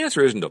 So the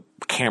answer isn't a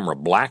camera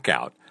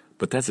blackout,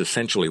 but that's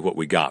essentially what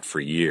we got for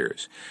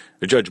years.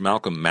 Judge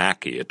Malcolm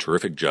Mackey, a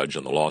terrific judge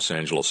on the Los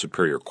Angeles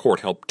Superior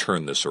Court, helped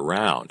turn this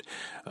around.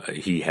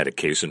 He had a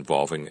case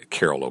involving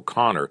Carol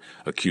O'Connor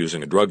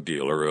accusing a drug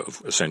dealer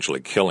of essentially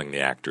killing the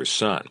actor's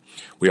son.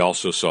 We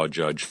also saw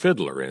Judge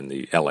Fiddler in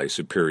the L.A.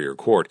 Superior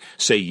Court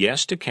say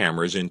yes to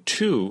cameras in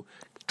 2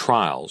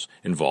 trials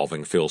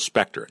involving Phil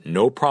Spector.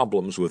 No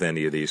problems with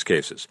any of these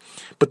cases.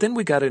 But then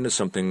we got into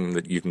something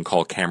that you can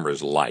call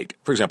cameras light.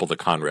 For example, the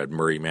Conrad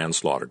Murray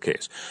manslaughter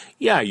case.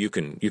 Yeah, you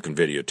can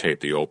videotape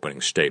the opening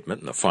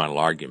statement and the final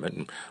argument,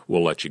 and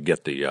we'll let you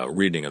get the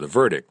reading of the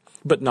verdict,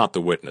 but not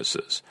the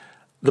witnesses.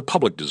 The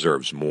public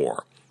deserves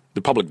more.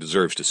 The public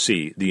deserves to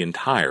see the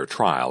entire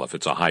trial if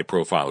it's a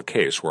high-profile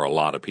case where a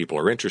lot of people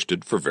are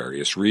interested for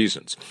various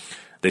reasons.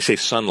 They say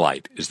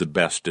sunlight is the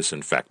best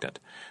disinfectant.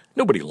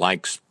 Nobody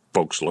likes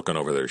folks looking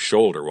over their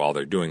shoulder while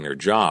they're doing their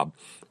job,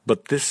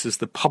 but this is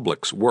the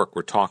public's work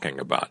we're talking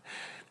about.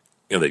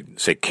 You know, they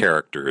say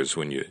character is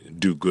when you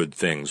do good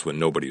things when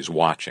nobody's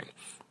watching.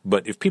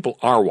 But if people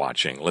are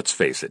watching, let's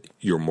face it,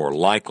 you're more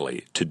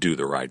likely to do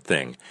the right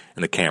thing,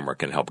 and the camera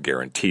can help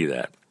guarantee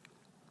that.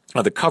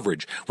 Now, the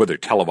coverage, whether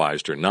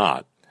televised or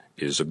not,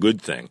 is a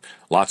good thing.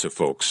 Lots of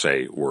folks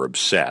say we're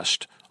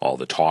obsessed. All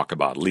the talk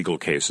about legal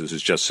cases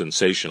is just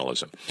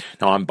sensationalism.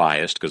 Now, I'm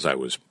biased because I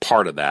was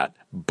part of that,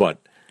 but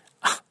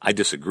I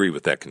disagree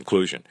with that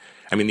conclusion.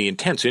 I mean, the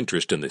intense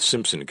interest in the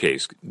Simpson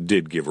case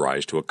did give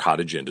rise to a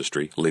cottage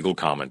industry, legal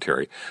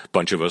commentary. A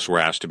bunch of us were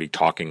asked to be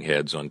talking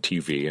heads on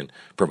TV and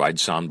provide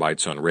sound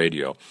bites on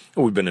radio.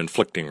 And we've been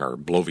inflicting our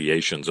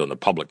bloviations on the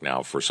public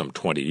now for some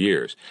 20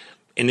 years.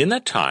 And in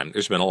that time,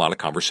 there's been a lot of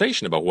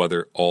conversation about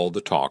whether all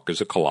the talk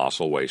is a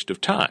colossal waste of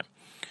time.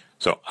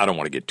 So I don't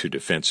want to get too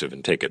defensive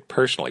and take it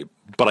personally,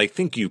 but I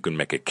think you can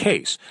make a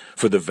case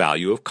for the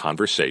value of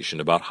conversation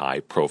about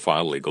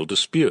high-profile legal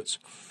disputes.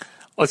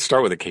 Let's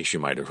start with a case you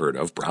might have heard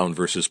of, Brown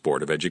versus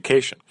Board of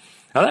Education.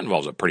 Now, that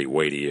involves a pretty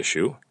weighty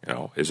issue.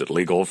 Is it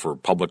legal for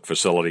public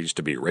facilities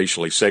to be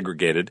racially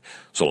segregated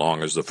so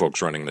long as the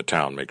folks running the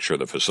town make sure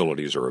the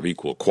facilities are of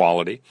equal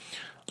quality?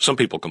 Some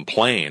people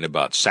complain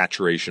about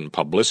saturation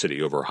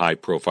publicity over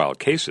high-profile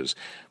cases,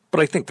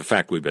 but I think the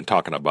fact we've been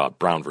talking about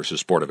Brown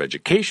versus Board of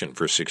Education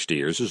for 60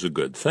 years is a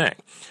good thing.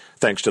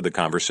 Thanks to the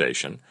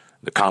conversation,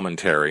 the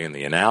commentary, and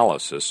the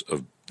analysis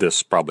of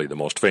this, probably the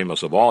most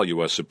famous of all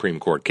U.S. Supreme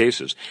Court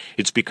cases,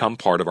 it's become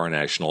part of our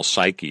national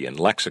psyche and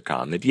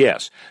lexicon that,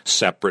 yes,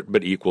 separate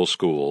but equal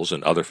schools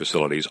and other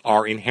facilities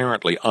are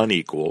inherently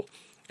unequal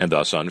and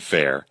thus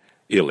unfair,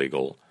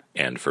 illegal,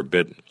 and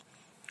forbidden.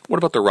 What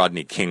about the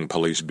Rodney King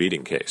police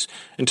beating case?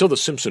 Until the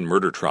Simpson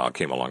murder trial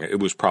came along, it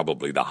was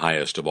probably the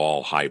highest of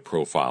all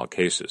high-profile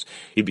cases.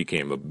 He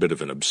became a bit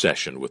of an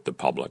obsession with the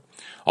public.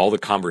 All the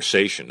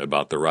conversation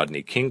about the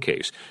Rodney King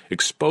case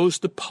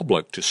exposed the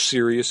public to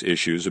serious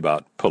issues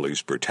about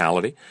police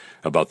brutality,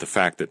 about the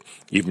fact that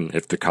even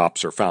if the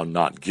cops are found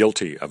not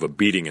guilty of a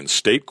beating in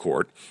state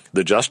court,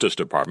 the Justice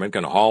Department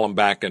can haul them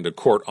back into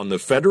court on the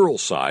federal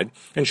side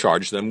and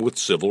charge them with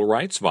civil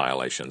rights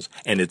violations,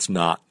 and it's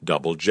not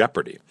double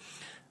jeopardy.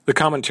 The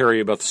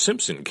commentary about the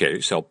Simpson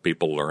case helped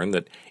people learn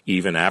that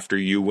even after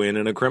you win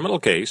in a criminal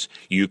case,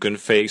 you can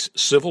face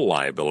civil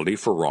liability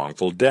for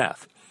wrongful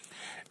death.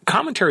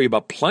 Commentary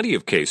about plenty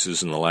of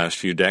cases in the last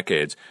few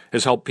decades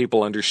has helped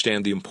people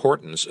understand the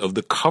importance of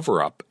the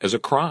cover-up as a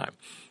crime.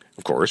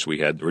 Of course, we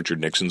had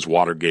Richard Nixon's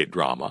Watergate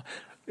drama.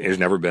 There's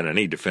never been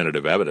any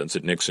definitive evidence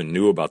that Nixon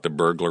knew about the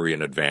burglary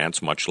in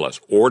advance, much less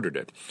ordered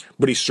it.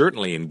 But he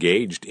certainly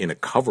engaged in a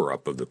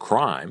cover-up of the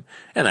crime,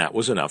 and that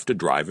was enough to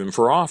drive him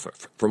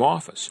from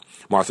office.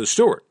 Martha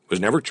Stewart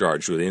was never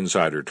charged with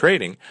insider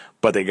trading,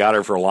 but they got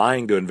her for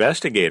lying to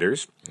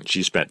investigators, and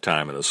she spent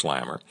time in the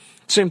slammer.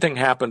 Same thing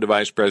happened to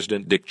Vice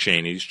President Dick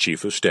Cheney's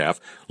chief of staff,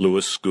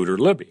 Louis Scooter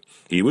Libby.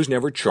 He was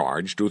never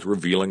charged with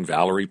revealing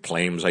Valerie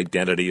Plame's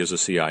identity as a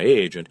CIA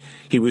agent.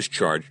 He was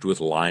charged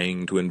with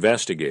lying to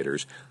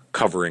investigators,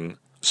 covering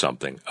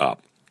something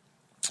up.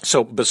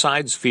 So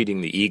besides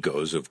feeding the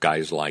egos of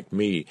guys like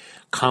me,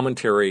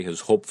 commentary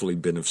has hopefully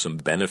been of some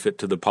benefit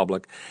to the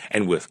public,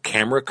 and with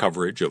camera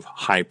coverage of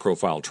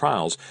high-profile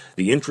trials,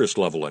 the interest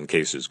level in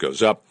cases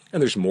goes up,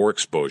 and there's more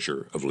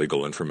exposure of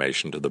legal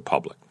information to the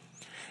public.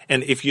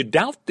 And if you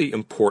doubt the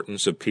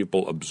importance of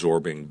people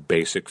absorbing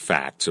basic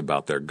facts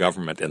about their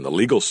government and the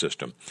legal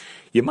system,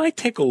 you might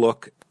take a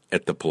look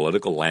at the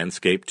political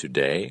landscape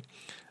today?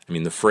 I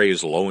mean, the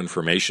phrase low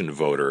information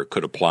voter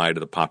could apply to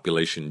the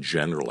population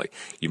generally.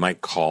 You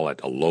might call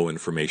it a low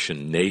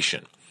information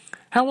nation.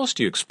 How else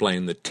do you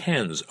explain the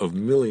tens of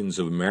millions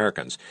of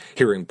Americans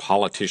hearing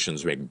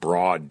politicians make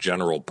broad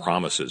general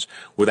promises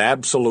with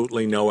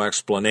absolutely no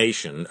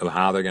explanation of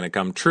how they're going to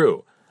come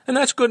true? And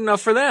that's good enough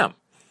for them.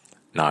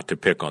 Not to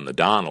pick on the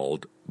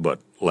Donald,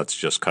 but let's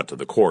just cut to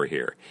the core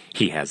here.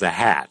 He has a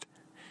hat.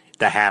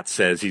 The hat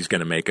says he's going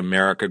to make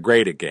America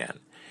great again.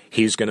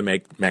 He's going to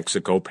make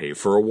Mexico pay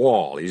for a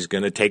wall. He's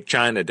going to take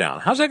China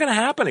down. How's that going to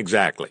happen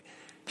exactly?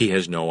 He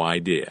has no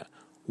idea.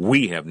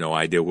 We have no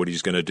idea what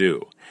he's going to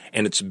do.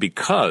 And it's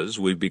because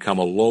we've become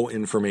a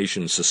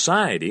low-information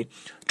society,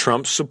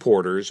 Trump's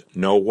supporters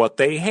know what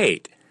they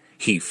hate.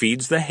 He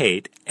feeds the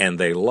hate, and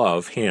they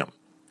love him.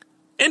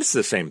 And it's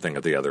the same thing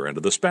at the other end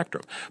of the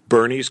spectrum.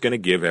 Bernie's going to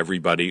give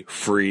everybody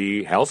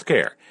free health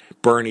care.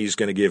 Bernie's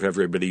going to give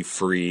everybody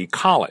free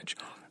college.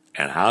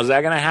 And how's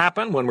that going to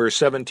happen when we're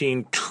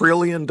 $17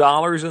 trillion in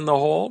the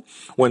hole?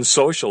 When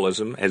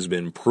socialism has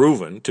been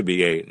proven to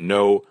be a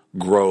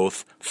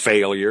no-growth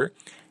failure?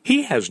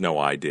 He has no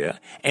idea,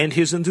 and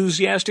his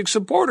enthusiastic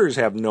supporters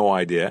have no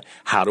idea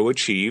how to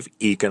achieve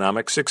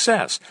economic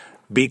success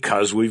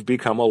because we've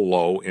become a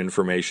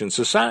low-information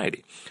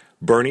society.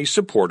 Bernie's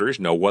supporters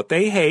know what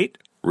they hate,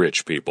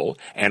 rich people,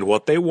 and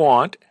what they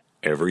want,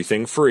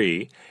 everything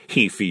free.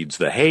 He feeds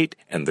the hate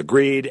and the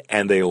greed,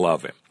 and they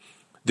love him.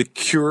 The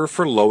cure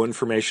for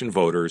low-information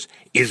voters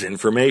is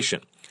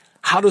information.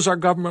 How does our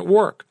government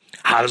work?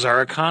 How does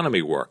our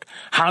economy work?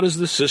 How does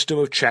the system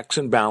of checks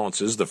and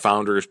balances the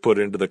founders put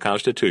into the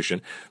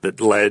Constitution that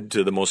led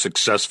to the most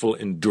successful,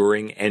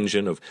 enduring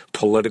engine of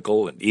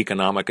political and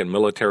economic and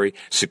military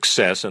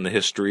success in the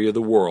history of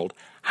the world,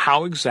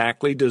 how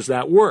exactly does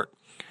that work?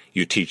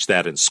 You teach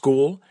that in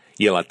school,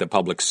 you let the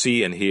public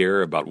see and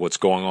hear about what's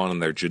going on in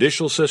their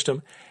judicial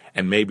system,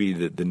 and maybe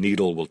the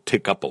needle will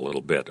tick up a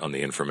little bit on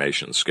the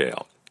information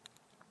scale.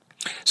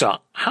 So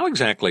how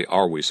exactly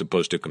are we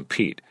supposed to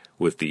compete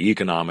with the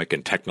economic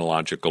and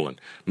technological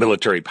and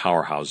military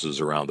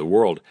powerhouses around the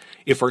world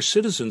if our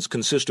citizens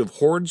consist of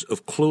hordes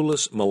of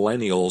clueless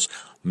millennials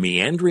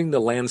meandering the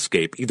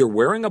landscape, either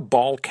wearing a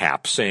ball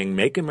cap saying,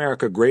 "Make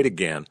America Great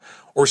Again,"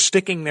 or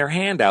sticking their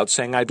hand out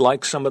saying, "I'd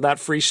like some of that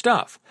free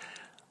stuff"?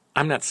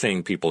 I'm not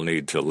saying people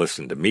need to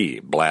listen to me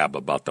blab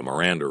about the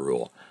Miranda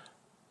rule,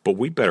 but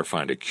we better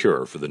find a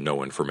cure for the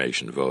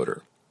no-information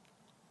voter.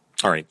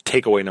 All right,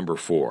 takeaway number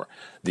 4,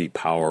 the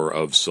power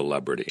of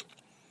celebrity.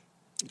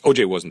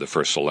 O.J. wasn't the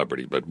first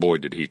celebrity, but boy,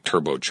 did he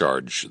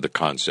turbocharge the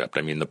concept.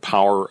 I mean, the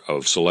power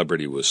of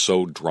celebrity was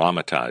so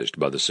dramatized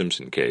by the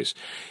Simpson case,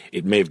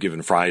 it may have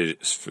given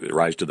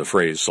rise to the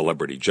phrase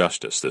celebrity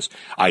justice, this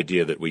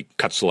idea that we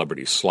cut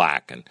celebrities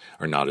slack and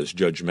are not as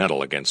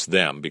judgmental against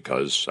them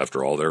because,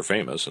 after all, they're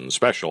famous and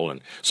special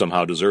and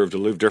somehow deserve to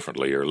live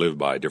differently or live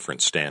by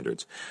different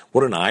standards.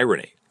 What an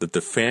irony that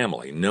the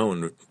family,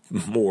 known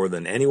more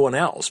than anyone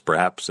else,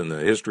 perhaps in the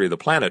history of the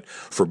planet,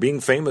 for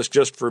being famous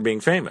just for being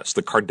famous,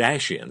 the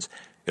Kardashians,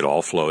 it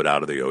all flowed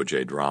out of the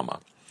O.J. drama.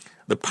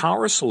 The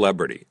power of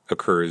celebrity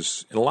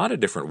occurs in a lot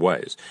of different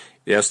ways.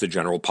 Yes, the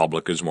general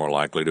public is more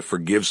likely to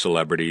forgive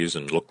celebrities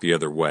and look the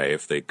other way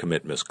if they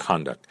commit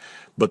misconduct.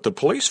 But the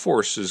police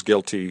force is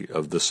guilty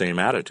of the same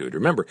attitude.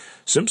 Remember,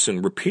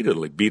 Simpson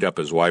repeatedly beat up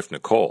his wife,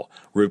 Nicole,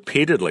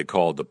 repeatedly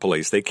called the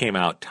police. They came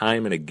out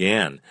time and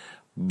again.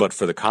 But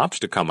for the cops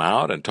to come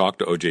out and talk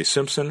to O.J.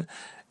 Simpson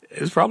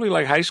is probably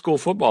like high school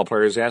football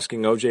players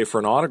asking O.J. for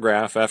an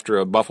autograph after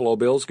a Buffalo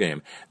Bills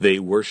game. They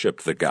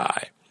worshipped the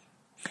guy.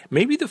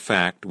 Maybe the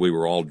fact we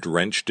were all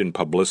drenched in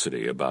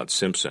publicity about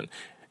Simpson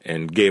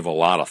and gave a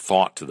lot of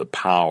thought to the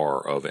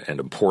power of and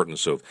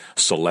importance of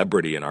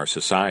celebrity in our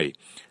society,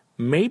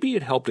 maybe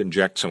it helped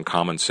inject some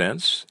common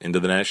sense into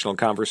the national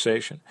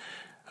conversation.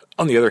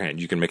 On the other hand,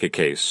 you can make a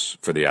case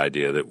for the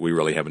idea that we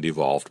really haven't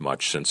evolved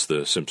much since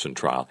the Simpson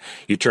trial.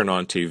 You turn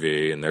on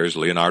TV and there's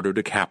Leonardo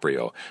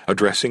DiCaprio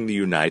addressing the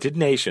United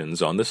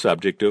Nations on the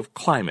subject of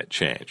climate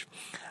change.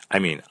 I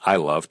mean, I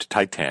loved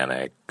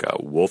Titanic.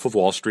 Wolf of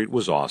Wall Street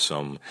was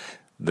awesome.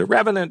 The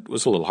Revenant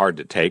was a little hard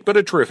to take, but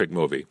a terrific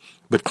movie.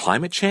 But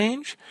climate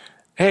change?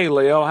 Hey,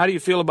 Leo, how do you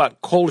feel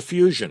about cold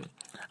fusion?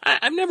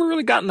 I've never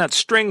really gotten that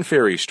string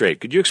theory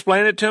straight. Could you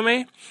explain it to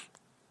me?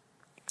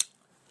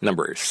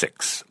 Number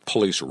 6,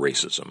 police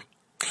racism.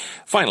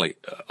 Finally,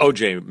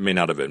 O.J. may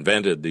not have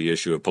invented the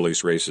issue of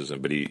police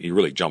racism, but he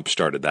really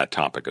jump-started that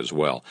topic as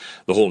well.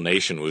 The whole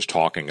nation was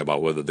talking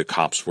about whether the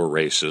cops were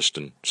racist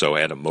and so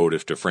had a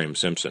motive to frame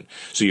Simpson.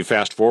 So you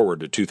fast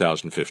forward to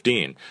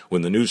 2015,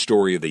 when the news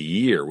story of the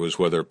year was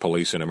whether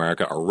police in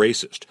America are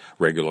racist,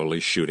 regularly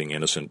shooting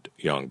innocent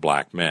young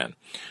black men.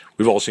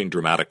 We've all seen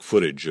dramatic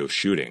footage of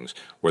shootings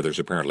where there's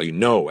apparently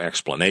no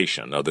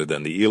explanation other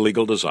than the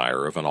illegal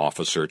desire of an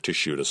officer to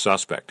shoot a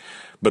suspect.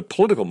 But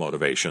political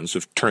motivations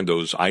have turned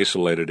those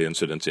isolated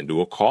incidents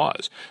into a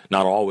cause,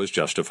 not always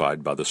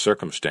justified by the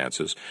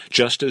circumstances,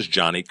 just as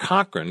Johnny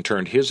Cochran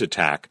turned his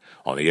attack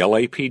on the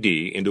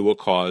LAPD into a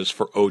cause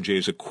for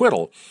O.J.'s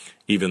acquittal,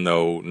 even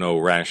though no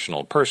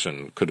rational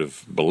person could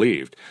have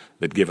believed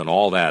that given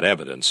all that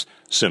evidence,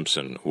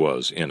 Simpson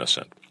was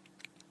innocent.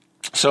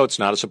 So it's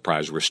not a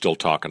surprise we're still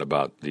talking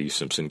about the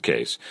Simpson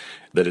case,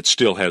 that it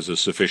still has a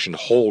sufficient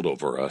hold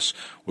over us,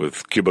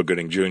 with Cuba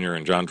Gooding Jr.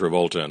 and John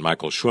Travolta and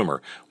Michael Schwimmer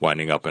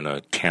winding up in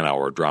a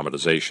 10-hour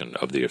dramatization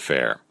of the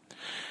affair.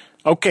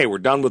 Okay, we're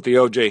done with the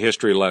O.J.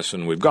 history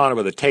lesson. We've gone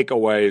over the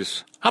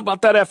takeaways. How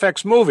about that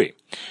FX movie?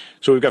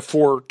 So we've got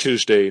 4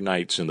 Tuesday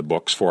nights in the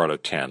books, 4 out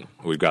of 10.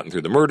 We've gotten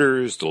through the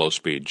murders, the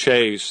low-speed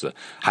chase, the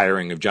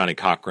hiring of Johnny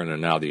Cochran,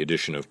 and now the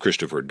addition of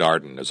Christopher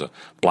Darden as a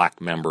black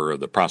member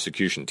of the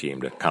prosecution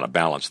team to kind of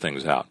balance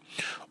things out.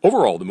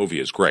 Overall, the movie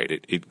is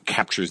great. It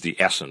captures the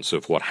essence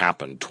of what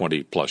happened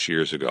 20-plus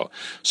years ago.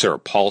 Sarah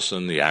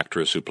Paulson, the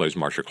actress who plays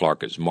Marcia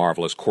Clark, is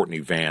marvelous. Courtney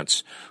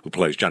Vance, who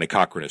plays Johnny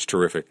Cochran, is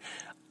terrific.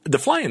 The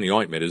fly in the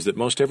ointment is that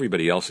most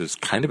everybody else is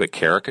kind of a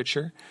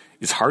caricature.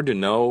 It's hard to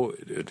know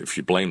if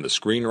you blame the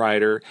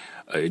screenwriter.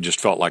 It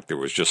just felt like there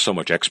was just so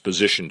much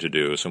exposition to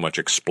do, so much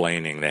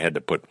explaining. They had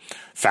to put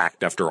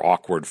fact after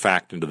awkward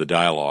fact into the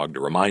dialogue to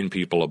remind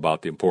people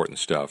about the important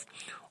stuff.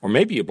 Or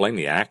maybe you blame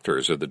the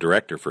actors or the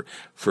director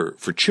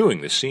for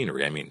chewing the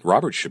scenery. I mean,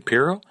 Robert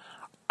Shapiro,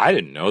 I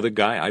didn't know the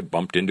guy. I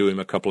bumped into him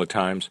a couple of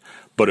times.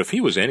 But if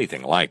he was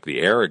anything like the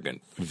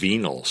arrogant,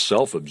 venal,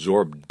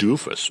 self-absorbed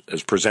doofus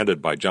as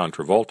presented by John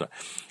Travolta,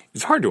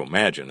 it's hard to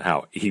imagine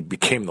how he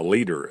became the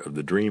leader of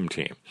the Dream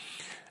Team.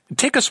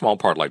 Take a small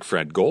part like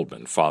Fred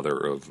Goldman, father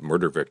of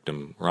murder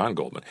victim Ron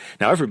Goldman.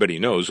 Now, everybody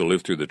knows who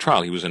lived through the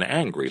trial. He was an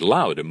angry,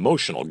 loud,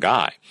 emotional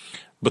guy.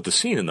 But the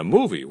scene in the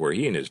movie where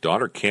he and his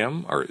daughter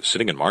Kim are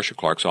sitting in Marcia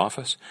Clark's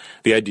office,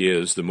 the idea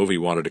is the movie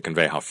wanted to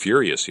convey how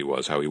furious he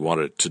was, how he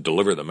wanted to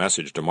deliver the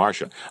message to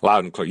Marcia,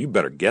 loud and clear, you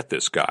better get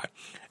this guy.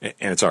 And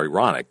it's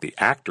ironic, the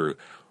actor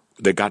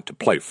that got to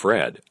play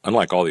Fred,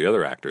 unlike all the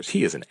other actors,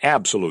 he is an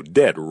absolute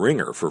dead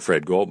ringer for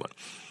Fred Goldman.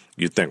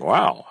 You'd think,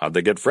 wow, how'd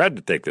they get Fred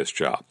to take this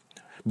job?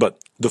 But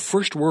the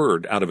first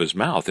word out of his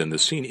mouth in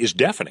this scene is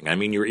deafening. I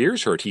mean, your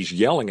ears hurt. He's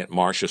yelling at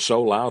Marcia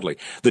so loudly.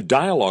 The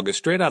dialogue is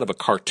straight out of a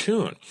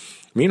cartoon.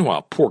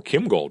 Meanwhile, poor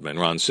Kim Goldman,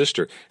 Ron's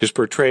sister, is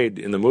portrayed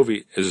in the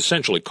movie as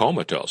essentially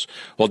comatose.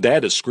 While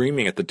Dad is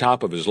screaming at the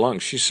top of his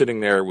lungs, she's sitting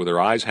there with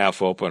her eyes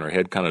half open, her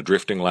head kind of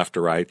drifting left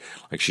to right,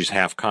 like she's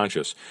half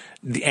conscious.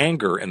 The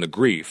anger and the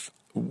grief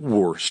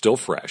were still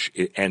fresh,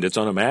 and it's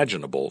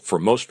unimaginable for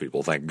most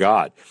people, thank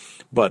God.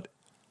 But,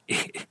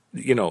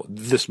 you know,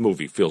 this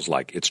movie feels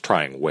like it's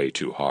trying way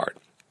too hard.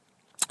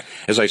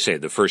 As I say,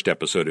 the first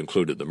episode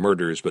included the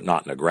murders, but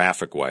not in a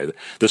graphic way.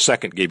 The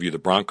second gave you the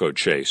Bronco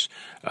chase.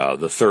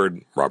 The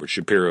third, Robert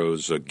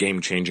Shapiro's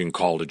game-changing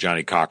call to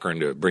Johnny Cochran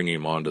to bring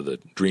him onto the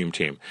Dream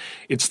Team.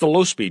 It's the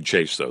low-speed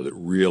chase, though, that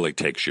really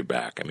takes you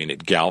back. I mean,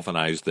 it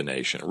galvanized the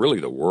nation, really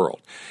the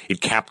world.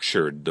 It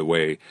captured the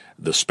way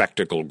the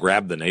spectacle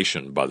grabbed the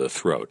nation by the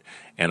throat.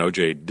 And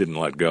O.J. didn't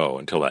let go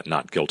until that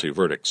not guilty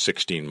verdict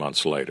 16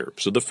 months later.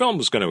 So the film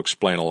is going to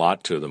explain a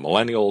lot to the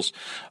millennials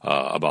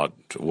about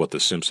what the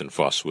Simpson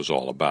fuss was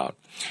all about.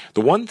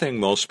 The one thing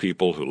most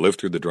people who live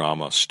through the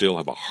drama still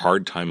have a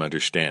hard time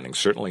understanding,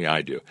 certainly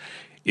I do,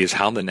 is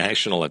how the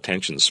national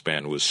attention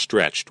span was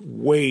stretched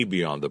way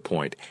beyond the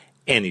point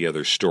any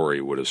other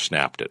story would have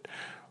snapped it.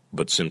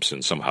 But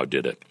Simpson somehow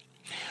did it.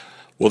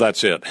 Well,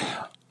 that's it.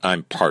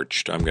 I'm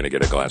parched. I'm going to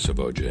get a glass of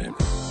O.J.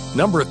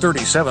 Number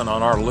 37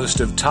 on our list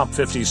of top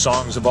 50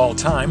 songs of all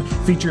time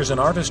features an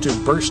artist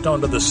who burst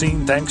onto the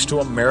scene thanks to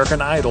American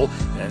Idol,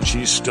 and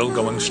she's still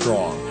going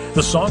strong.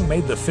 The song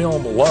made the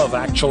film Love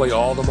Actually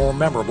all the more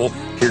memorable.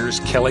 Here's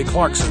Kelly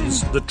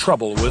Clarkson's The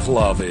Trouble with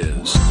Love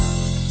Is.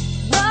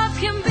 Love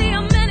can be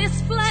a many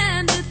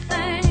splendid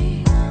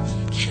thing.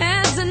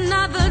 Cares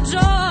another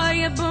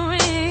joy it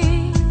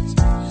brings.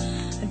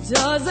 A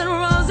dozen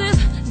roses,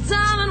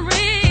 diamond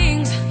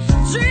rings,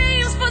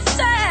 dreams for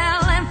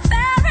sale and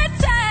fairy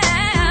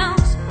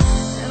tales.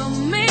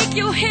 It'll make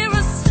you hear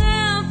a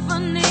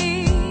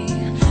symphony,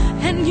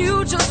 and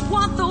you just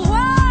want the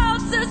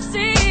world to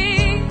see.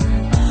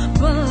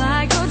 But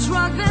like a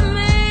drug that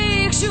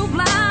makes you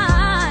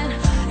blind,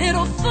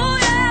 it'll fool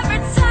you every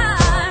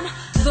time.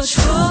 The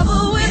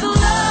trouble with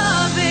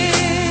love is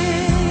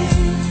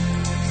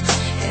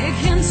it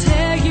can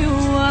tear you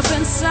up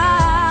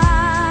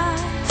inside,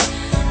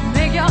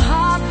 make your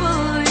heart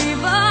believe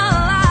a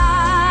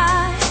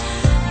lie.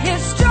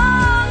 It's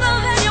stronger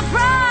than your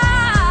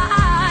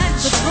pride.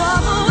 The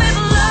trouble with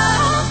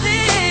love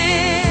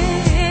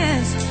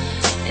is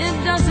it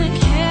doesn't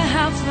care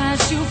how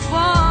fast you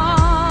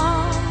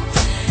fall,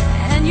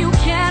 and you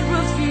can't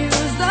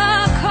refuse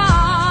the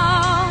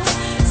call.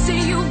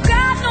 See, you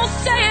got no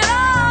say at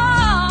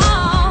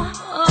all.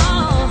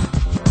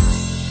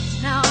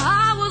 Now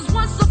I was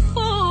once a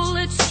fool,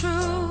 it's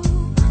true.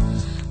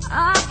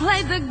 I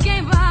played the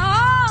game by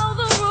all the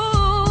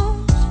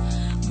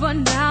but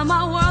now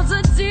my world's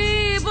a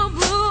deeper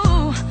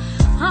blue.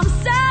 I'm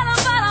sadder,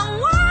 but I'm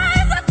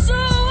wiser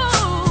too.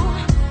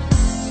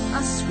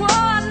 I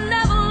swore I'd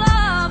never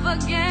love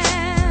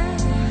again.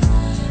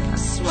 I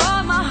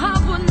swore my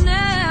heart would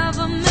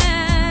never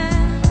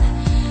mend.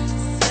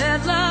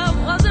 Said love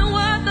wasn't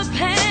worth the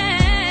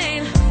pain,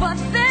 but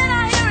then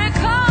I hear it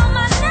call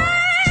my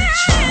name.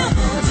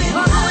 Trouble with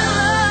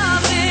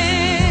love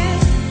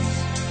is,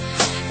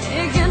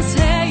 it can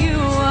tear you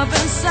up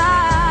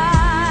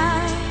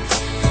inside,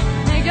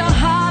 make your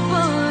heart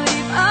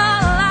believe a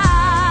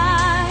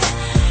lie.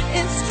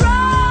 It's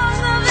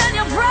stronger than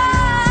your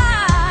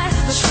pride.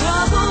 The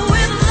trouble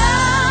with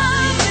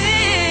love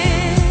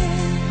is,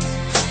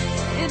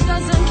 it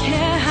doesn't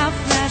care how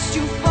fast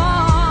you fall.